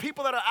have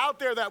people that are out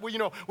there that, with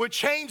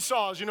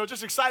chainsaws,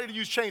 just excited to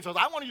use chainsaws.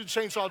 I want to use a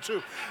chainsaw too.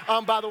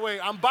 By the way,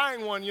 I'm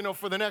buying one,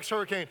 for the next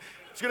hurricane.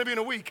 It's going to be in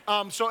a week.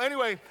 So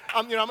anyway,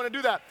 I'm going to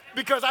do that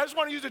because I just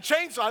want to use a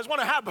chainsaw. I just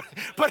want to have,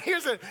 but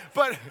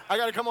I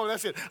got to come over.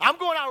 That's it. I'm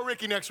going out with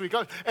Ricky next week.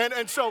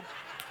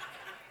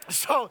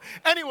 So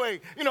anyway,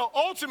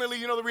 ultimately,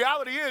 the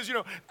reality is,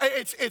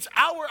 it's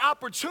our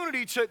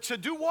opportunity to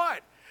do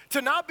what?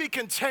 To not be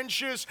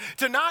contentious,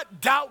 to not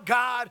doubt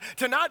God,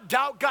 to not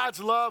doubt God's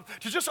love,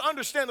 to just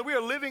understand that we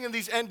are living in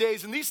these end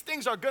days and these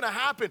things are going to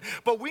happen.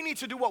 But we need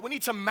to do what? We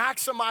need to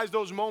maximize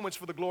those moments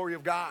for the glory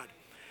of God.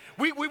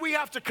 We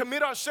have to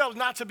commit ourselves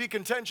not to be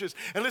contentious.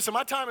 And listen,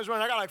 my time is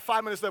running. I got like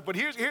 5 minutes left. But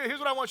here's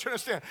what I want you to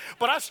understand.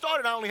 But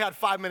I only had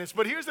 5 minutes.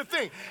 But here's the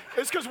thing.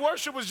 It's because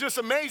worship was just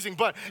amazing.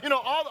 But,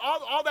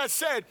 all that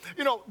said,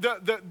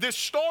 this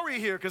story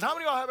here, because how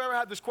many of y'all have ever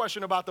had this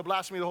question about the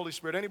blasphemy of the Holy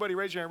Spirit? Anybody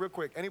raise your hand real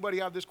quick? Anybody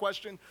have this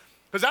question?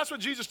 Because that's what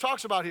Jesus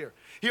talks about here.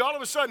 He all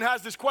of a sudden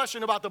has this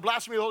question about the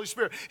blasphemy of the Holy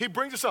Spirit. He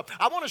brings this up.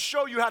 I want to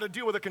show you how to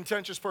deal with a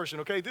contentious person,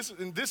 okay? This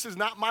is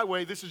not my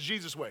way. This is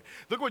Jesus' way.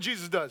 Look what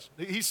Jesus does.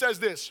 He says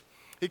this.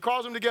 He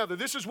calls them together.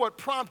 This is what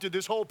prompted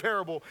this whole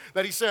parable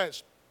that he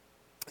says.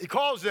 He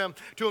calls them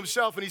to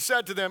himself, and he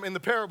said to them in the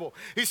parable,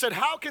 he said,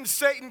 how can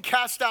Satan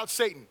cast out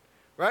Satan,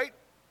 right?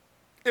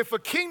 If a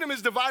kingdom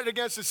is divided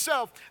against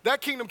itself,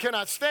 that kingdom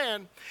cannot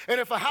stand. And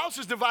if a house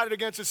is divided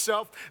against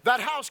itself,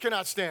 that house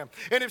cannot stand.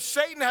 And if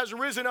Satan has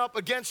risen up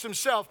against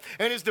himself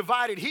and is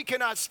divided, he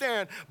cannot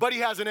stand, but he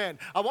has an end.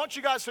 I want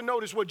you guys to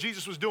notice what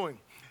Jesus was doing.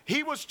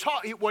 He was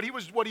taught, what he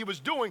was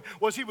doing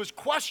was he was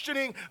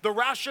questioning the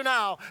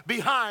rationale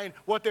behind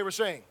what they were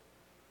saying.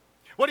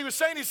 What he was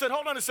saying, he said,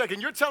 hold on a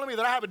second, you're telling me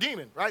that I have a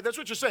demon, right? That's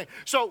what you're saying.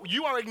 So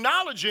you are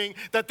acknowledging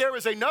that there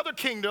is another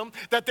kingdom,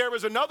 that there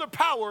is another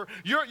power.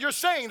 You're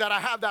saying that I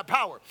have that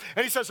power.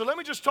 And he says, so let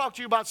me just talk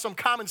to you about some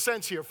common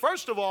sense here.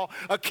 First of all,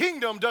 a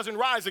kingdom doesn't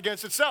rise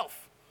against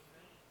itself.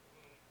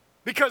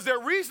 Because their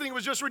reasoning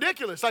was just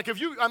ridiculous. Like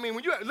if you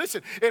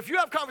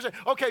have conversation,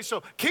 okay,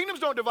 so kingdoms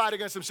don't divide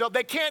against themselves.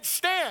 They can't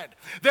stand.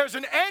 There's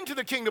an end to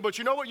the kingdom, but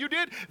you know what you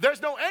did?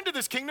 There's no end to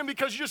this kingdom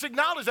because you just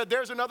acknowledged that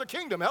there's another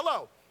kingdom.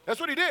 Hello. That's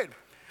what he did.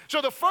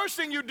 So the first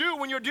thing you do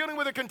when you're dealing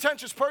with a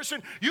contentious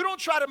person, you don't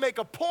try to make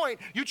a point,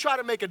 you try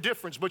to make a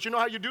difference. But you know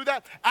how you do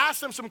that? Ask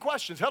them some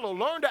questions. Hello,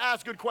 learn to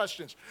ask good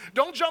questions.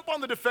 Don't jump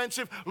on the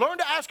defensive. Learn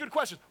to ask good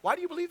questions. Why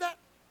do you believe that?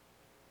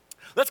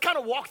 Let's kind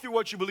of walk through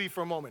what you believe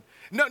for a moment.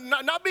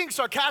 Not being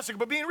sarcastic,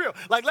 but being real.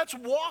 Like, let's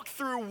walk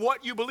through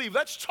what you believe.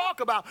 Let's talk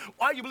about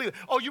why you believe it.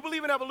 Oh, you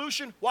believe in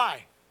evolution?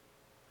 Why?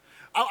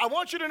 I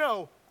want you to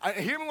know.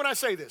 Hear me when I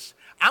say this.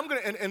 I'm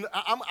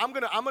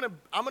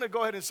gonna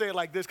go ahead and say it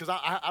like this because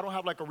I don't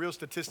have like a real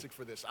statistic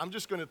for this. I'm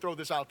just gonna throw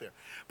this out there.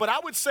 But I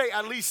would say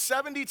at least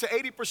 70 to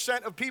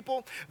 80% of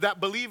people that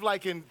believe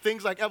like in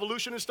things like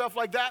evolution and stuff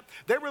like that,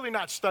 they're really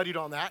not studied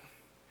on that.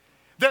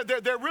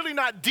 They're really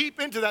not deep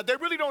into that. They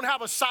really don't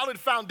have a solid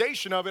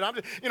foundation of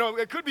it.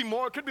 It could be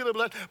more, it could be a little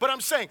less, but I'm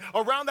saying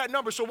around that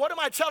number. So what am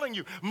I telling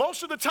you?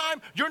 Most of the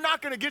time, you're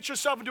not going to get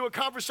yourself into a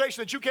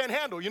conversation that you can't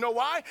handle. You know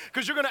why?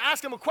 Because you're going to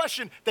ask them a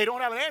question they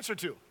don't have an answer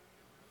to.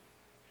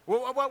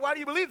 Well, why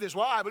do you believe this?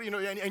 Why? But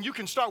and you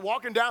can start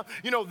walking down,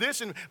 this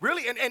and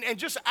really, and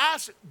just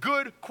ask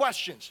good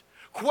questions.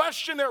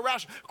 Question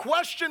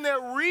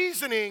their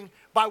reasoning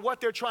by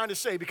what they're trying to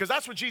say, because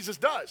that's what Jesus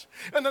does.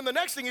 And then the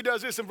next thing he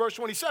does is in verse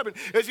 27,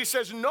 is he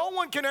says, no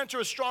one can enter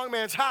a strong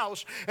man's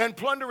house and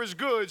plunder his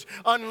goods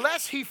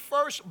unless he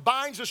first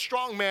binds a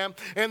strong man,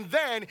 and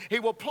then he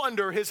will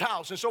plunder his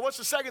house. And so what's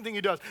the second thing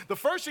he does? The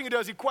first thing he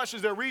does, he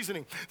questions their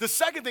reasoning. The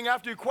second thing,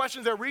 after he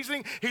questions their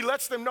reasoning, he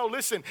lets them know,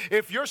 listen,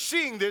 if you're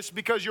seeing this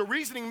because your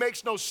reasoning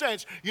makes no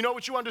sense, you know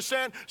what you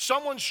understand?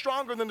 Someone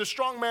stronger than the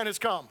strong man has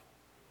come.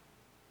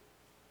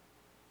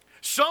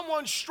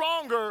 Someone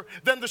stronger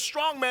than the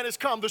strong man has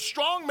come. The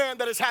strong man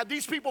that has had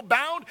these people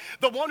bound,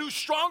 the one who's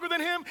stronger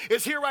than him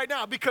is here right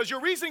now, because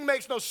your reasoning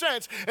makes no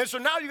sense. And so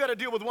now you got to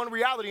deal with one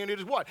reality, and it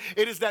is what?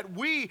 It is that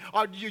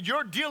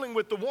you're dealing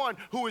with the one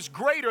who is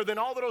greater than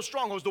all of those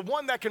strongholds, the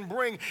one that can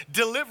bring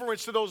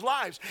deliverance to those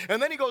lives.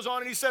 And then he goes on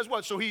and he says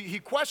what? So he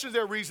questions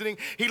their reasoning.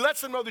 He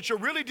lets them know that you're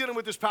really dealing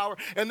with this power.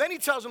 And then he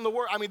tells them the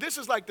word. I mean, this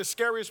is like the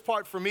scariest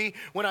part for me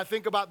when I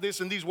think about this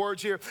and these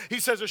words here.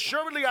 He says,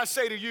 assuredly I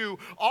say to you,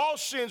 all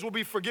sins will will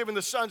be forgiven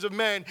the sons of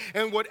men,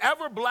 and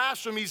whatever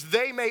blasphemies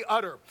they may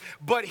utter.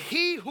 But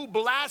he who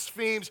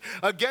blasphemes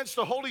against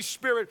the Holy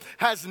Spirit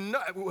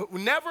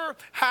never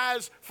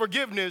has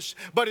forgiveness,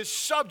 but is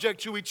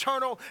subject to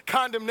eternal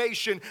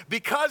condemnation,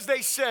 because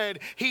they said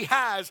he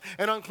has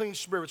an unclean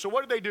spirit. So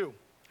what did they do?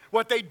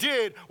 What they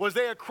did was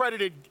they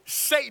accredited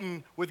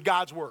Satan with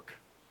God's work.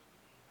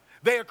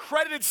 They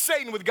accredited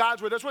Satan with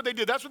God's word. That's what they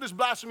did. That's what this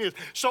blasphemy is.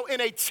 So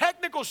in a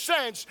technical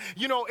sense,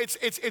 you know,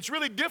 it's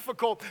really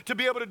difficult to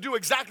be able to do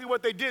exactly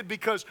what they did,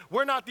 because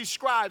we're not these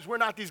scribes. We're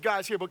not these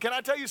guys here. But can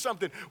I tell you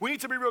something? We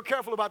need to be real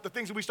careful about the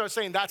things that we start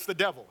saying, that's the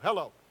devil.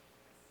 Hello.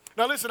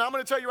 Now listen, I'm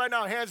going to tell you right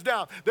now, hands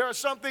down, there are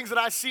some things that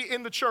I see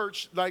in the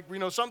church, like, you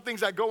know, some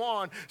things that go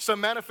on, some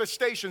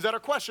manifestations that are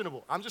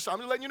questionable. I'm just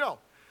letting you know.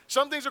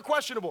 Some things are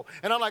questionable.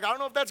 And I'm like, I don't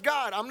know if that's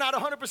God. I'm not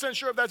 100%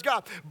 sure if that's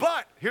God.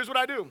 But here's what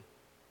I do.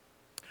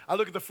 I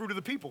look at the fruit of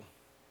the people.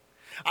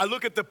 I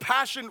look at the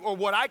passion, or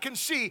what I can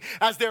see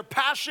as their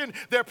passion,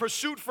 their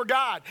pursuit for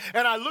God.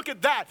 And I look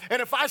at that.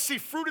 And if I see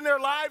fruit in their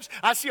lives,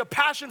 I see a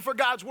passion for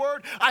God's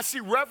word, I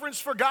see reverence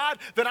for God,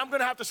 then I'm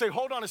going to have to say,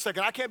 hold on a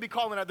second, I can't be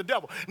calling that the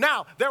devil.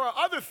 Now, there are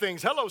other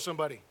things, hello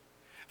somebody,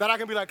 that I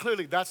can be like,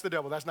 clearly, that's the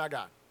devil, that's not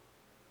God.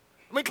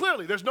 I mean,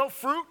 clearly, there's no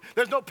fruit,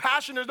 there's no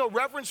passion, there's no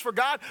reverence for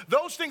God.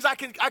 Those things I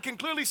can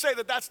clearly say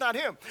that that's not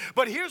him.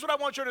 But here's what I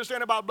want you to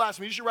understand about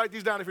blasphemy. You should write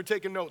these down if you're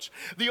taking notes.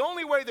 The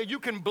only way that you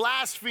can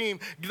blaspheme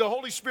the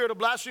Holy Spirit or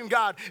blaspheme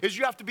God is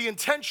you have to be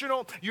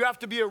intentional, you have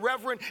to be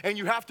irreverent, and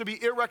you have to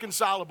be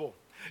irreconcilable.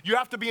 You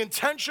have to be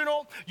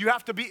intentional, you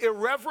have to be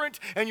irreverent,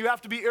 and you have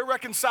to be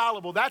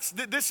irreconcilable.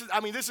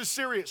 This is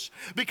serious,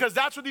 because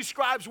that's what these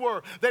scribes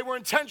were. They were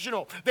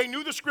intentional. They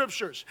knew the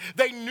scriptures.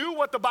 They knew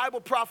what the Bible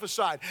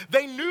prophesied.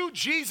 They knew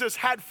Jesus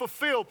had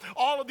fulfilled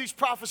all of these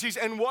prophecies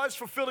and was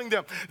fulfilling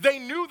them. They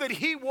knew that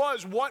he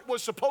was what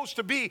was supposed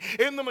to be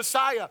in the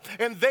Messiah,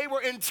 and they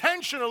were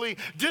intentionally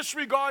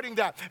disregarding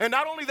that. And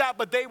not only that,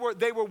 but they were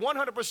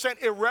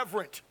 100%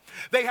 irreverent.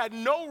 They had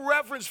no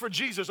reverence for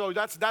Jesus. Oh,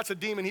 that's a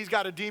demon. He's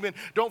got a demon.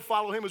 Don't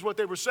follow him, is what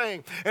they were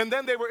saying. And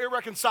then they were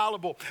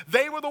irreconcilable.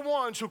 They were the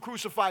ones who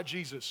crucified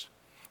Jesus.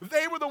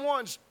 They were the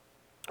ones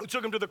who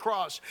took him to the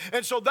cross.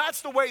 And so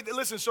that's the way,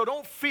 listen, so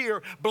don't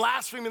fear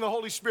blaspheming the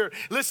Holy Spirit.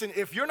 Listen,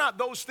 if you're not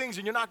those things,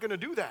 then you're not going to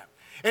do that.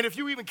 And if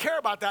you even care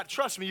about that,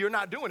 trust me, you're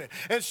not doing it.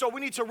 And so we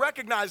need to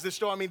recognize this,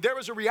 though. I mean, there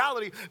is a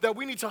reality that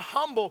we need to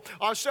humble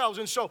ourselves.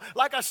 And so,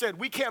 like I said,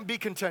 we can't be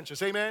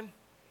contentious. Amen?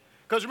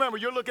 Because remember,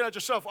 you're looking at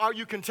yourself. Are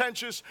you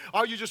contentious?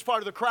 Are you just part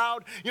of the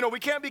crowd? You know,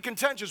 we can't be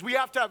contentious. We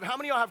have to have, how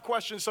many of y'all have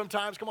questions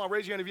sometimes? Come on,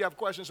 raise your hand if you have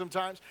questions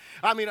sometimes.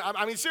 I mean,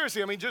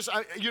 seriously,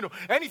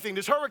 anything.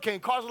 This hurricane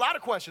caused a lot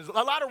of questions, a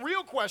lot of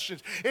real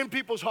questions in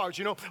people's hearts.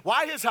 You know,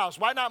 why his house?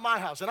 Why not my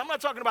house? And I'm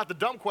not talking about the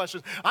dumb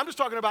questions. I'm just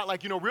talking about,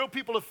 like, you know, real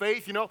people of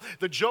faith, you know,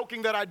 the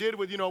joking that I did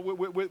with, you know,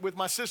 with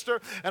my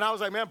sister. And I was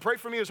like, man, pray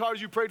for me as hard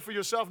as you prayed for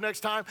yourself next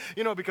time,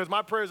 you know, because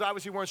my prayers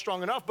obviously weren't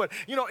strong enough. But,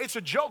 you know, it's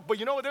a joke. But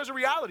you know what? There's a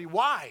reality.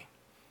 Why?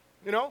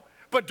 You know,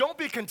 but don't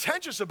be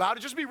contentious about it.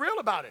 Just be real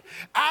about it.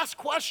 Ask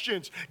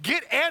questions.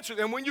 Get answers.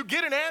 And when you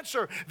get an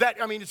answer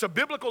it's a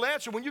biblical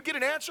answer. When you get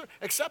an answer,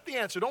 accept the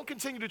answer. Don't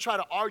continue to try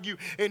to argue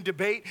and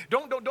debate.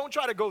 Don't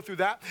try to go through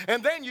that.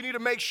 And then you need to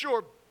make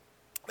sure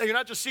that you're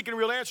not just seeking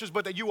real answers,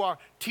 but that you are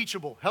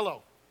teachable.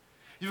 Hello.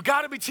 You've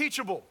got to be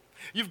teachable.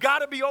 You've got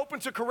to be open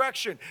to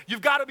correction.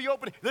 You've got to be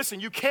open. Listen,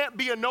 you can't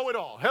be a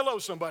know-it-all. Hello,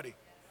 somebody.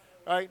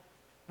 All right?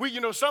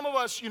 Some of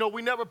us,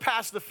 we never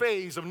pass the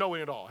phase of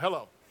knowing it all.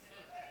 Hello.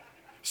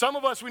 Some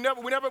of us, we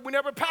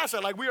never pass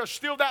that. Like, we are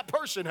still that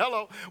person.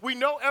 Hello. We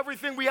know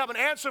everything. We have an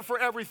answer for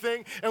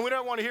everything, and we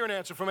don't want to hear an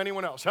answer from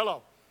anyone else.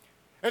 Hello.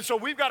 And so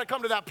we've got to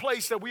come to that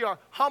place that we are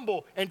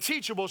humble and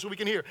teachable so we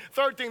can hear.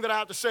 Third thing that I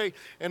have to say,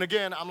 and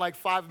again, I'm like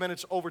 5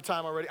 minutes over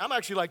time already. I'm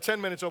actually like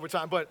 10 minutes over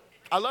time, but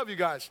I love you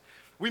guys.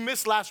 We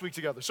missed last week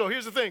together. So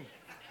here's the thing.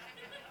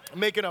 I'm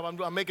making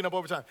up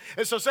over time.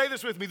 And so say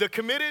this with me. The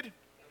committed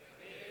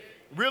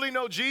really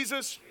know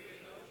Jesus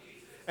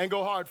and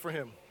go hard for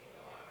him.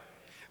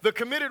 The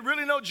committed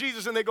really know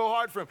Jesus and they go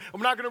hard for him.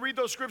 I'm not going to read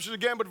those scriptures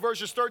again, but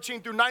verses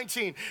 13 through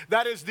 19,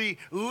 that is the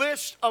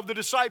list of the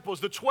disciples,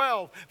 the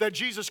 12 that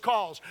Jesus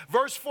calls.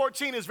 Verse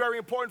 14 is very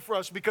important for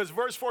us because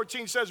verse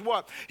 14 says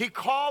what? He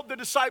called the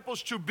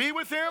disciples to be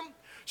with him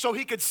so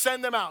he could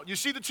send them out. You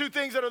see the two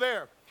things that are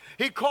there.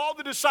 He called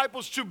the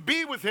disciples to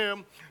be with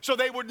him so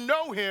they would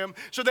know him,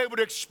 so they would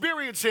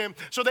experience him,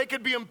 so they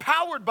could be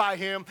empowered by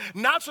him,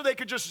 not so they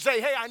could just say,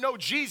 hey, I know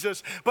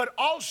Jesus, but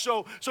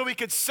also so he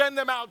could send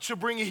them out to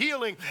bring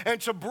healing and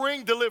to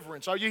bring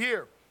deliverance. Are you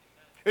here?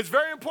 It's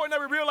very important that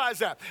we realize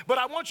that. But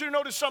I want you to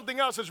notice something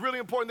else that's really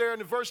important there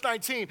in verse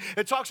 19.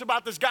 It talks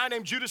about this guy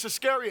named Judas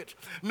Iscariot.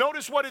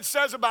 Notice what it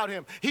says about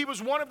him. He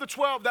was one of the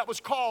 12 that was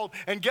called,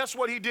 and guess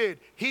what he did?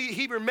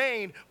 He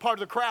remained part of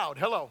the crowd.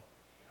 Hello.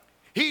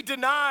 He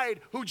denied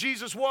who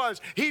Jesus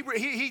was.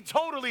 He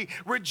totally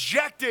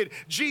rejected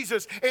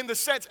Jesus in the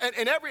sense,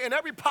 in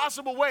every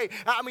possible way.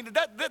 I mean,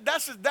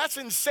 that's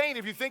insane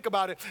if you think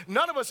about it.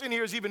 None of us in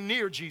here is even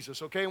near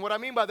Jesus, okay? And what I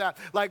mean by that,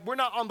 like, we're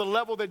not on the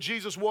level that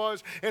Jesus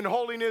was in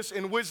holiness,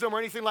 in wisdom, or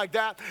anything like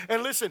that.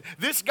 And listen,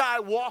 this guy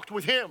walked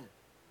with him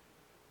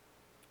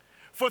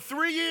for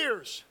 3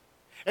 years,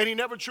 and he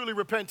never truly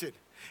repented.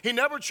 He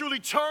never truly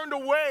turned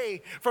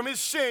away from his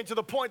sin to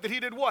the point that he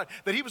did what?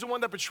 That he was the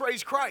one that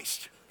betrays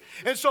Christ.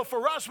 And so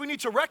for us, we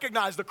need to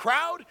recognize the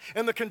crowd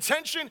and the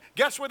contention.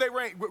 Guess where they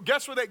reign?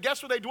 Guess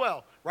where they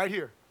dwell? Right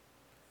here.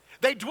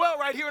 They dwell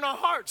right here in our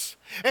hearts.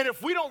 And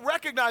if we don't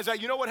recognize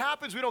that, you know what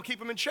happens? We don't keep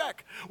them in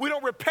check. We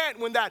don't repent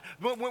when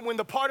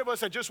the part of us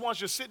that just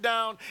wants to sit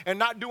down and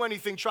not do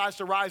anything tries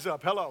to rise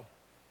up. Hello.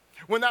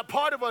 When that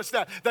part of us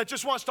that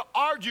just wants to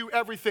argue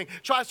everything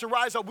tries to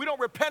rise up, we don't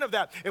repent of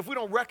that if we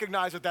don't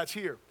recognize that that's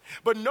here.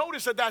 But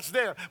notice that that's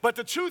there. But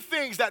the two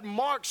things that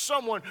mark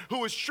someone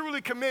who is truly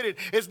committed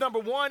is, number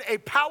one, a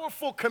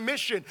powerful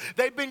commission.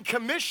 They've been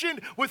commissioned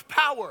with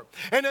power.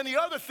 And then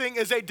the other thing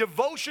is a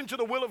devotion to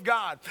the will of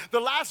God. The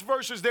last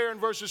verse is there in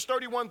verses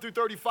 31 through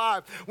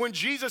 35 when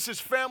Jesus'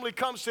 family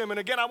comes to him. And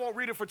again, I won't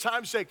read it for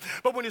time's sake.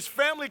 But when his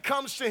family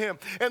comes to him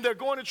and they're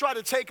going to try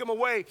to take him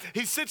away,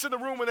 he sits in the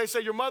room and they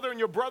say, your mother and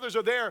your brothers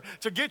are there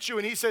to get you.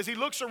 And he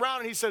looks around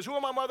and he says, who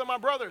are my mother and my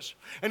brothers?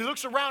 And he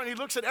looks around and he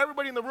looks at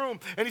everybody in the room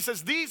and he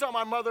says, these are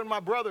my mother and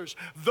my brothers,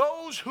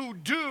 those who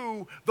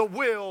do the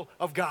will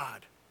of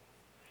God.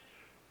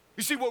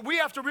 You see, what we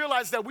have to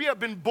realize is that we have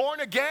been born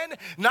again,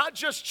 not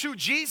just to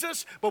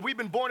Jesus, but we've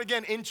been born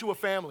again into a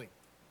family.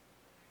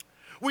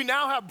 We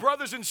now have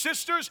brothers and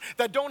sisters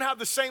that don't have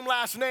the same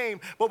last name,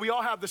 but we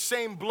all have the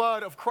same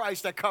blood of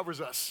Christ that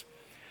covers us.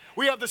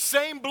 We have the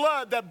same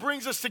blood that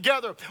brings us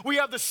together. We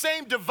have the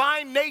same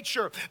divine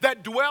nature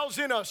that dwells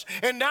in us.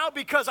 And now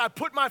because I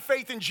put my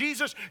faith in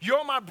Jesus,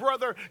 you're my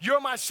brother,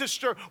 you're my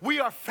sister, we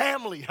are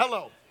family.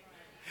 Hello.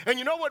 And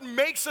you know what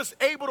makes us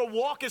able to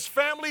walk as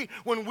family?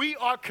 When we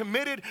are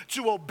committed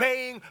to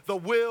obeying the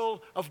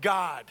will of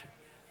God.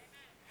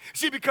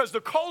 See, because the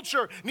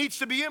culture needs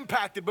to be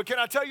impacted. But can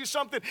I tell you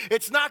something?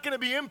 It's not going to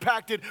be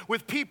impacted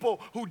with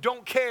people who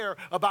don't care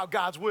about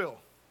God's will.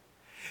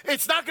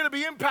 It's not going to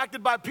be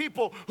impacted by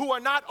people who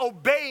are not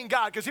obeying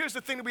God. Because here's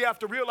the thing that we have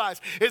to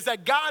realize is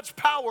that God's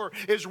power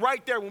is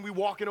right there when we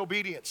walk in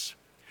obedience.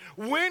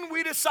 When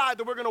we decide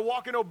that we're going to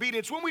walk in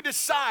obedience, when we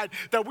decide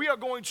that we are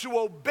going to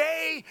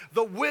obey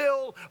the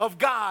will of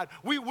God,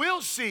 we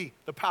will see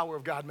the power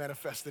of God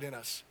manifested in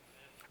us.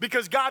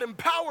 Because God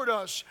empowered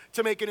us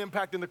to make an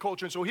impact in the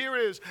culture. And so here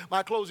is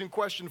my closing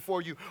question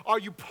for you. Are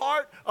you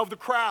part of the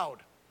crowd?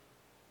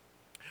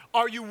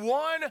 Are you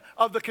one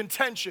of the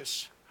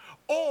contentious?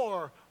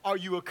 Or are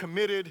you a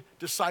committed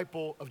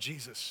disciple of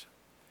Jesus?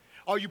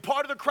 Are you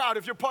part of the crowd?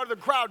 If you're part of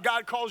the crowd,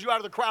 God calls you out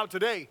of the crowd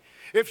today.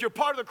 If you're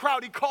part of the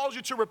crowd, he calls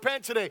you to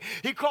repent today.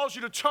 He calls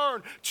you to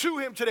turn to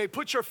him today.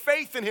 Put your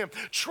faith in him.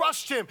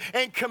 Trust him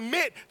and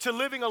commit to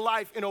living a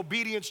life in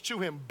obedience to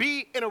him.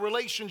 Be in a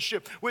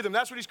relationship with him.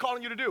 That's what he's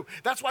calling you to do.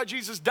 That's why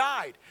Jesus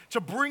died, to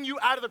bring you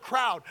out of the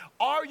crowd.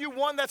 Are you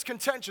one that's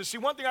contentious? See,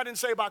 one thing I didn't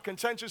say about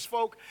contentious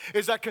folk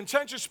is that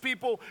contentious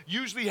people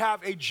usually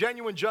have a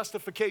genuine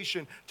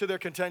justification to their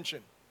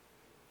contention.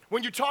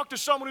 When you talk to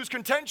someone who's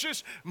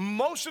contentious,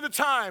 most of the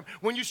time,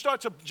 when you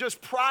start to just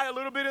pry a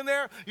little bit in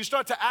there, you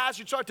start to ask,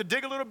 you start to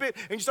dig a little bit,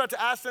 and you start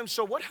to ask them,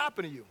 so what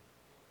happened to you?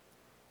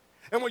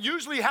 And what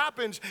usually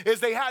happens is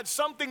they had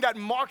something that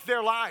marked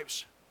their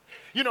lives.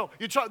 You know,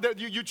 you talk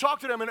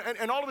to them,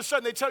 and all of a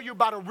sudden they tell you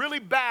about a really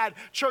bad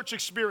church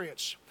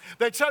experience.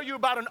 They tell you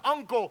about an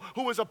uncle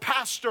who was a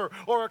pastor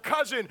or a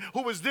cousin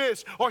who was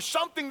this or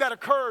something that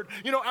occurred.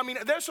 You know, I mean,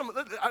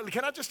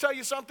 can I just tell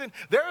you something?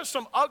 There are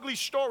some ugly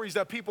stories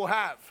that people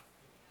have.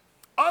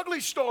 Ugly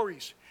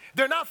stories.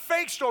 They're not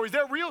fake stories.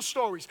 They're real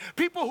stories.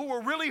 People who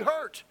were really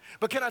hurt.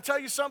 But can I tell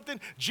you something?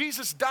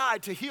 Jesus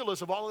died to heal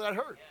us of all of that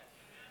hurt.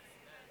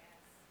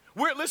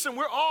 We're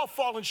all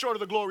falling short of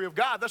the glory of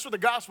God. That's what the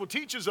gospel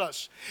teaches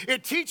us.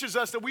 It teaches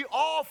us that we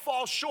all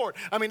fall short.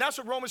 I mean, that's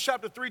what Romans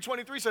chapter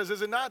 3:23 says,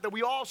 is it not? That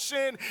we all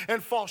sin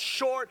and fall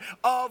short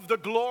of the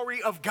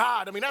glory of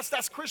God. I mean,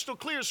 that's crystal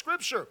clear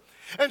scripture.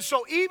 And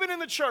so even in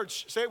the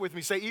church, say it with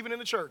me, say even in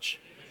the church.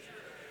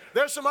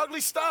 There's some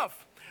ugly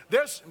stuff.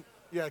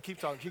 Keep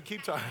talking,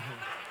 keep talking.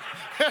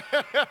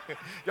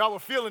 Y'all were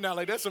feeling that,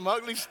 like there's some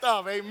ugly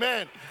stuff,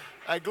 amen.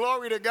 Like,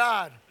 glory to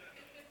God.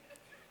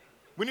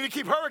 We need to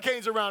keep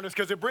hurricanes around us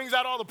because it brings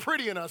out all the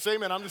pretty in us.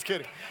 Amen. I'm just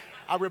kidding.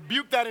 I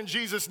rebuke that in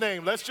Jesus'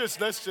 name. Let's just.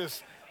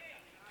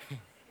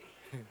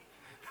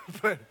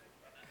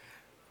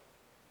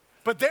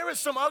 But there is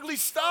some ugly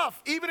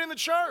stuff, even in the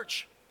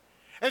church.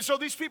 And so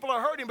these people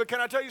are hurting. But can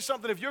I tell you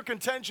something? If you're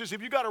contentious,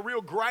 if you got a real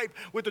gripe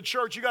with the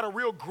church, you got a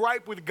real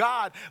gripe with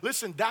God,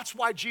 listen, that's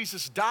why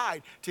Jesus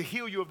died, to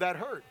heal you of that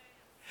hurt.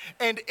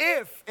 And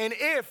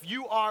if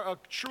you are a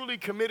truly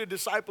committed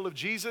disciple of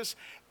Jesus,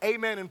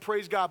 amen and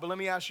praise God. But let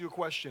me ask you a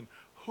question.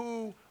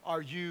 Who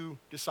are you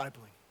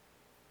discipling?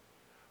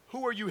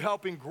 Who are you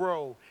helping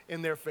grow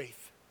in their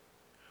faith?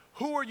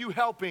 Who are you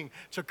helping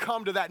to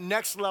come to that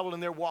next level in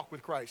their walk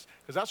with Christ?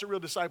 Because that's what real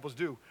disciples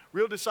do.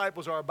 Real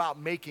disciples are about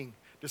making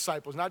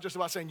disciples, not just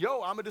about saying,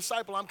 yo, I'm a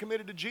disciple, I'm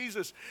committed to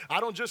Jesus. I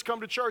don't just come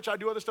to church, I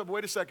do other stuff.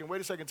 Wait a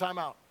second, time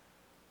out.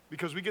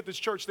 Because we get this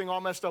church thing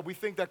all messed up. We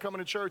think that coming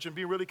to church and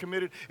being really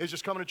committed is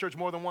just coming to church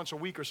more than once a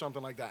week or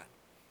something like that.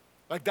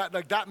 Like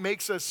that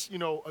makes us,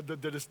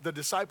 the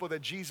disciple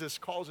that Jesus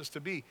calls us to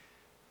be.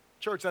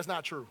 Church, that's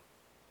not true.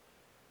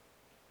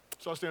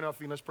 So I'll stand up,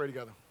 feet, let's pray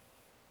together.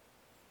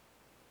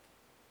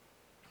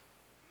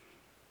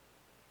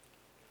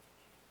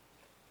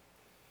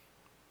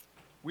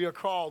 We are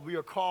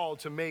called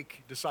to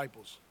make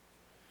disciples.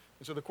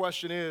 And so the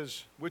question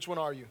is, which one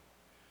are you?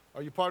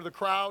 Are you part of the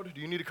crowd?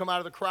 Do you need to come out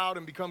of the crowd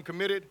and become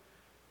committed?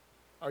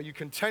 Are you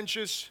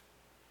contentious?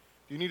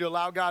 Do you need to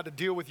allow God to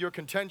deal with your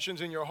contentions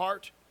in your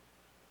heart?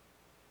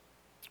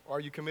 Or are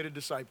you a committed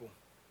disciple?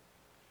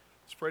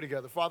 Let's pray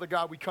together. Father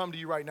God, we come to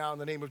you right now in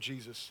the name of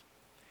Jesus.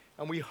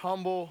 And we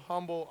humble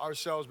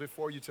ourselves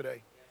before you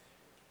today.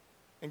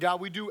 And God,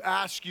 we do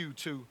ask you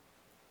to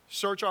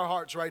search our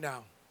hearts right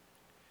now.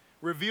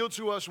 Reveal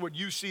to us what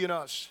you see in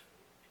us.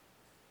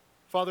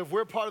 Father, if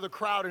we're part of the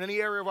crowd in any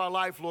area of our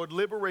life, Lord,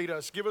 liberate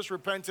us. Give us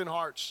repentant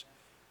hearts.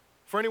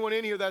 For anyone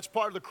in here that's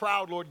part of the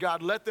crowd, Lord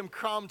God, let them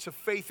come to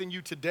faith in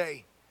you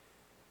today.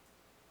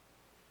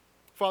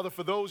 Father,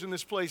 for those in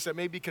this place that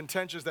may be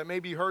contentious, that may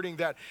be hurting,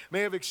 that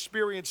may have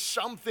experienced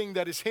something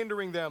that is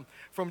hindering them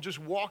from just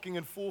walking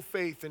in full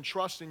faith and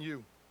trust in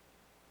you,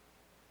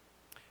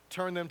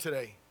 turn them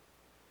today,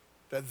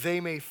 that they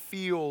may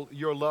feel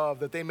your love,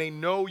 that they may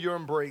know your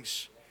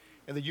embrace,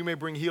 and that you may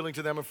bring healing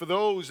to them. And for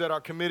those that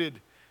are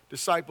committed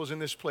disciples in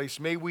this place,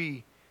 may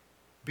we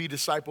be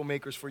disciple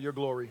makers for your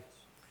glory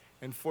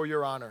and for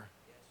your honor.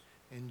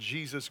 In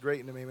Jesus'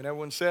 great name, and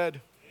everyone said,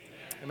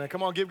 amen. Amen.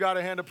 Come on, give God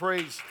a hand of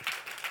praise.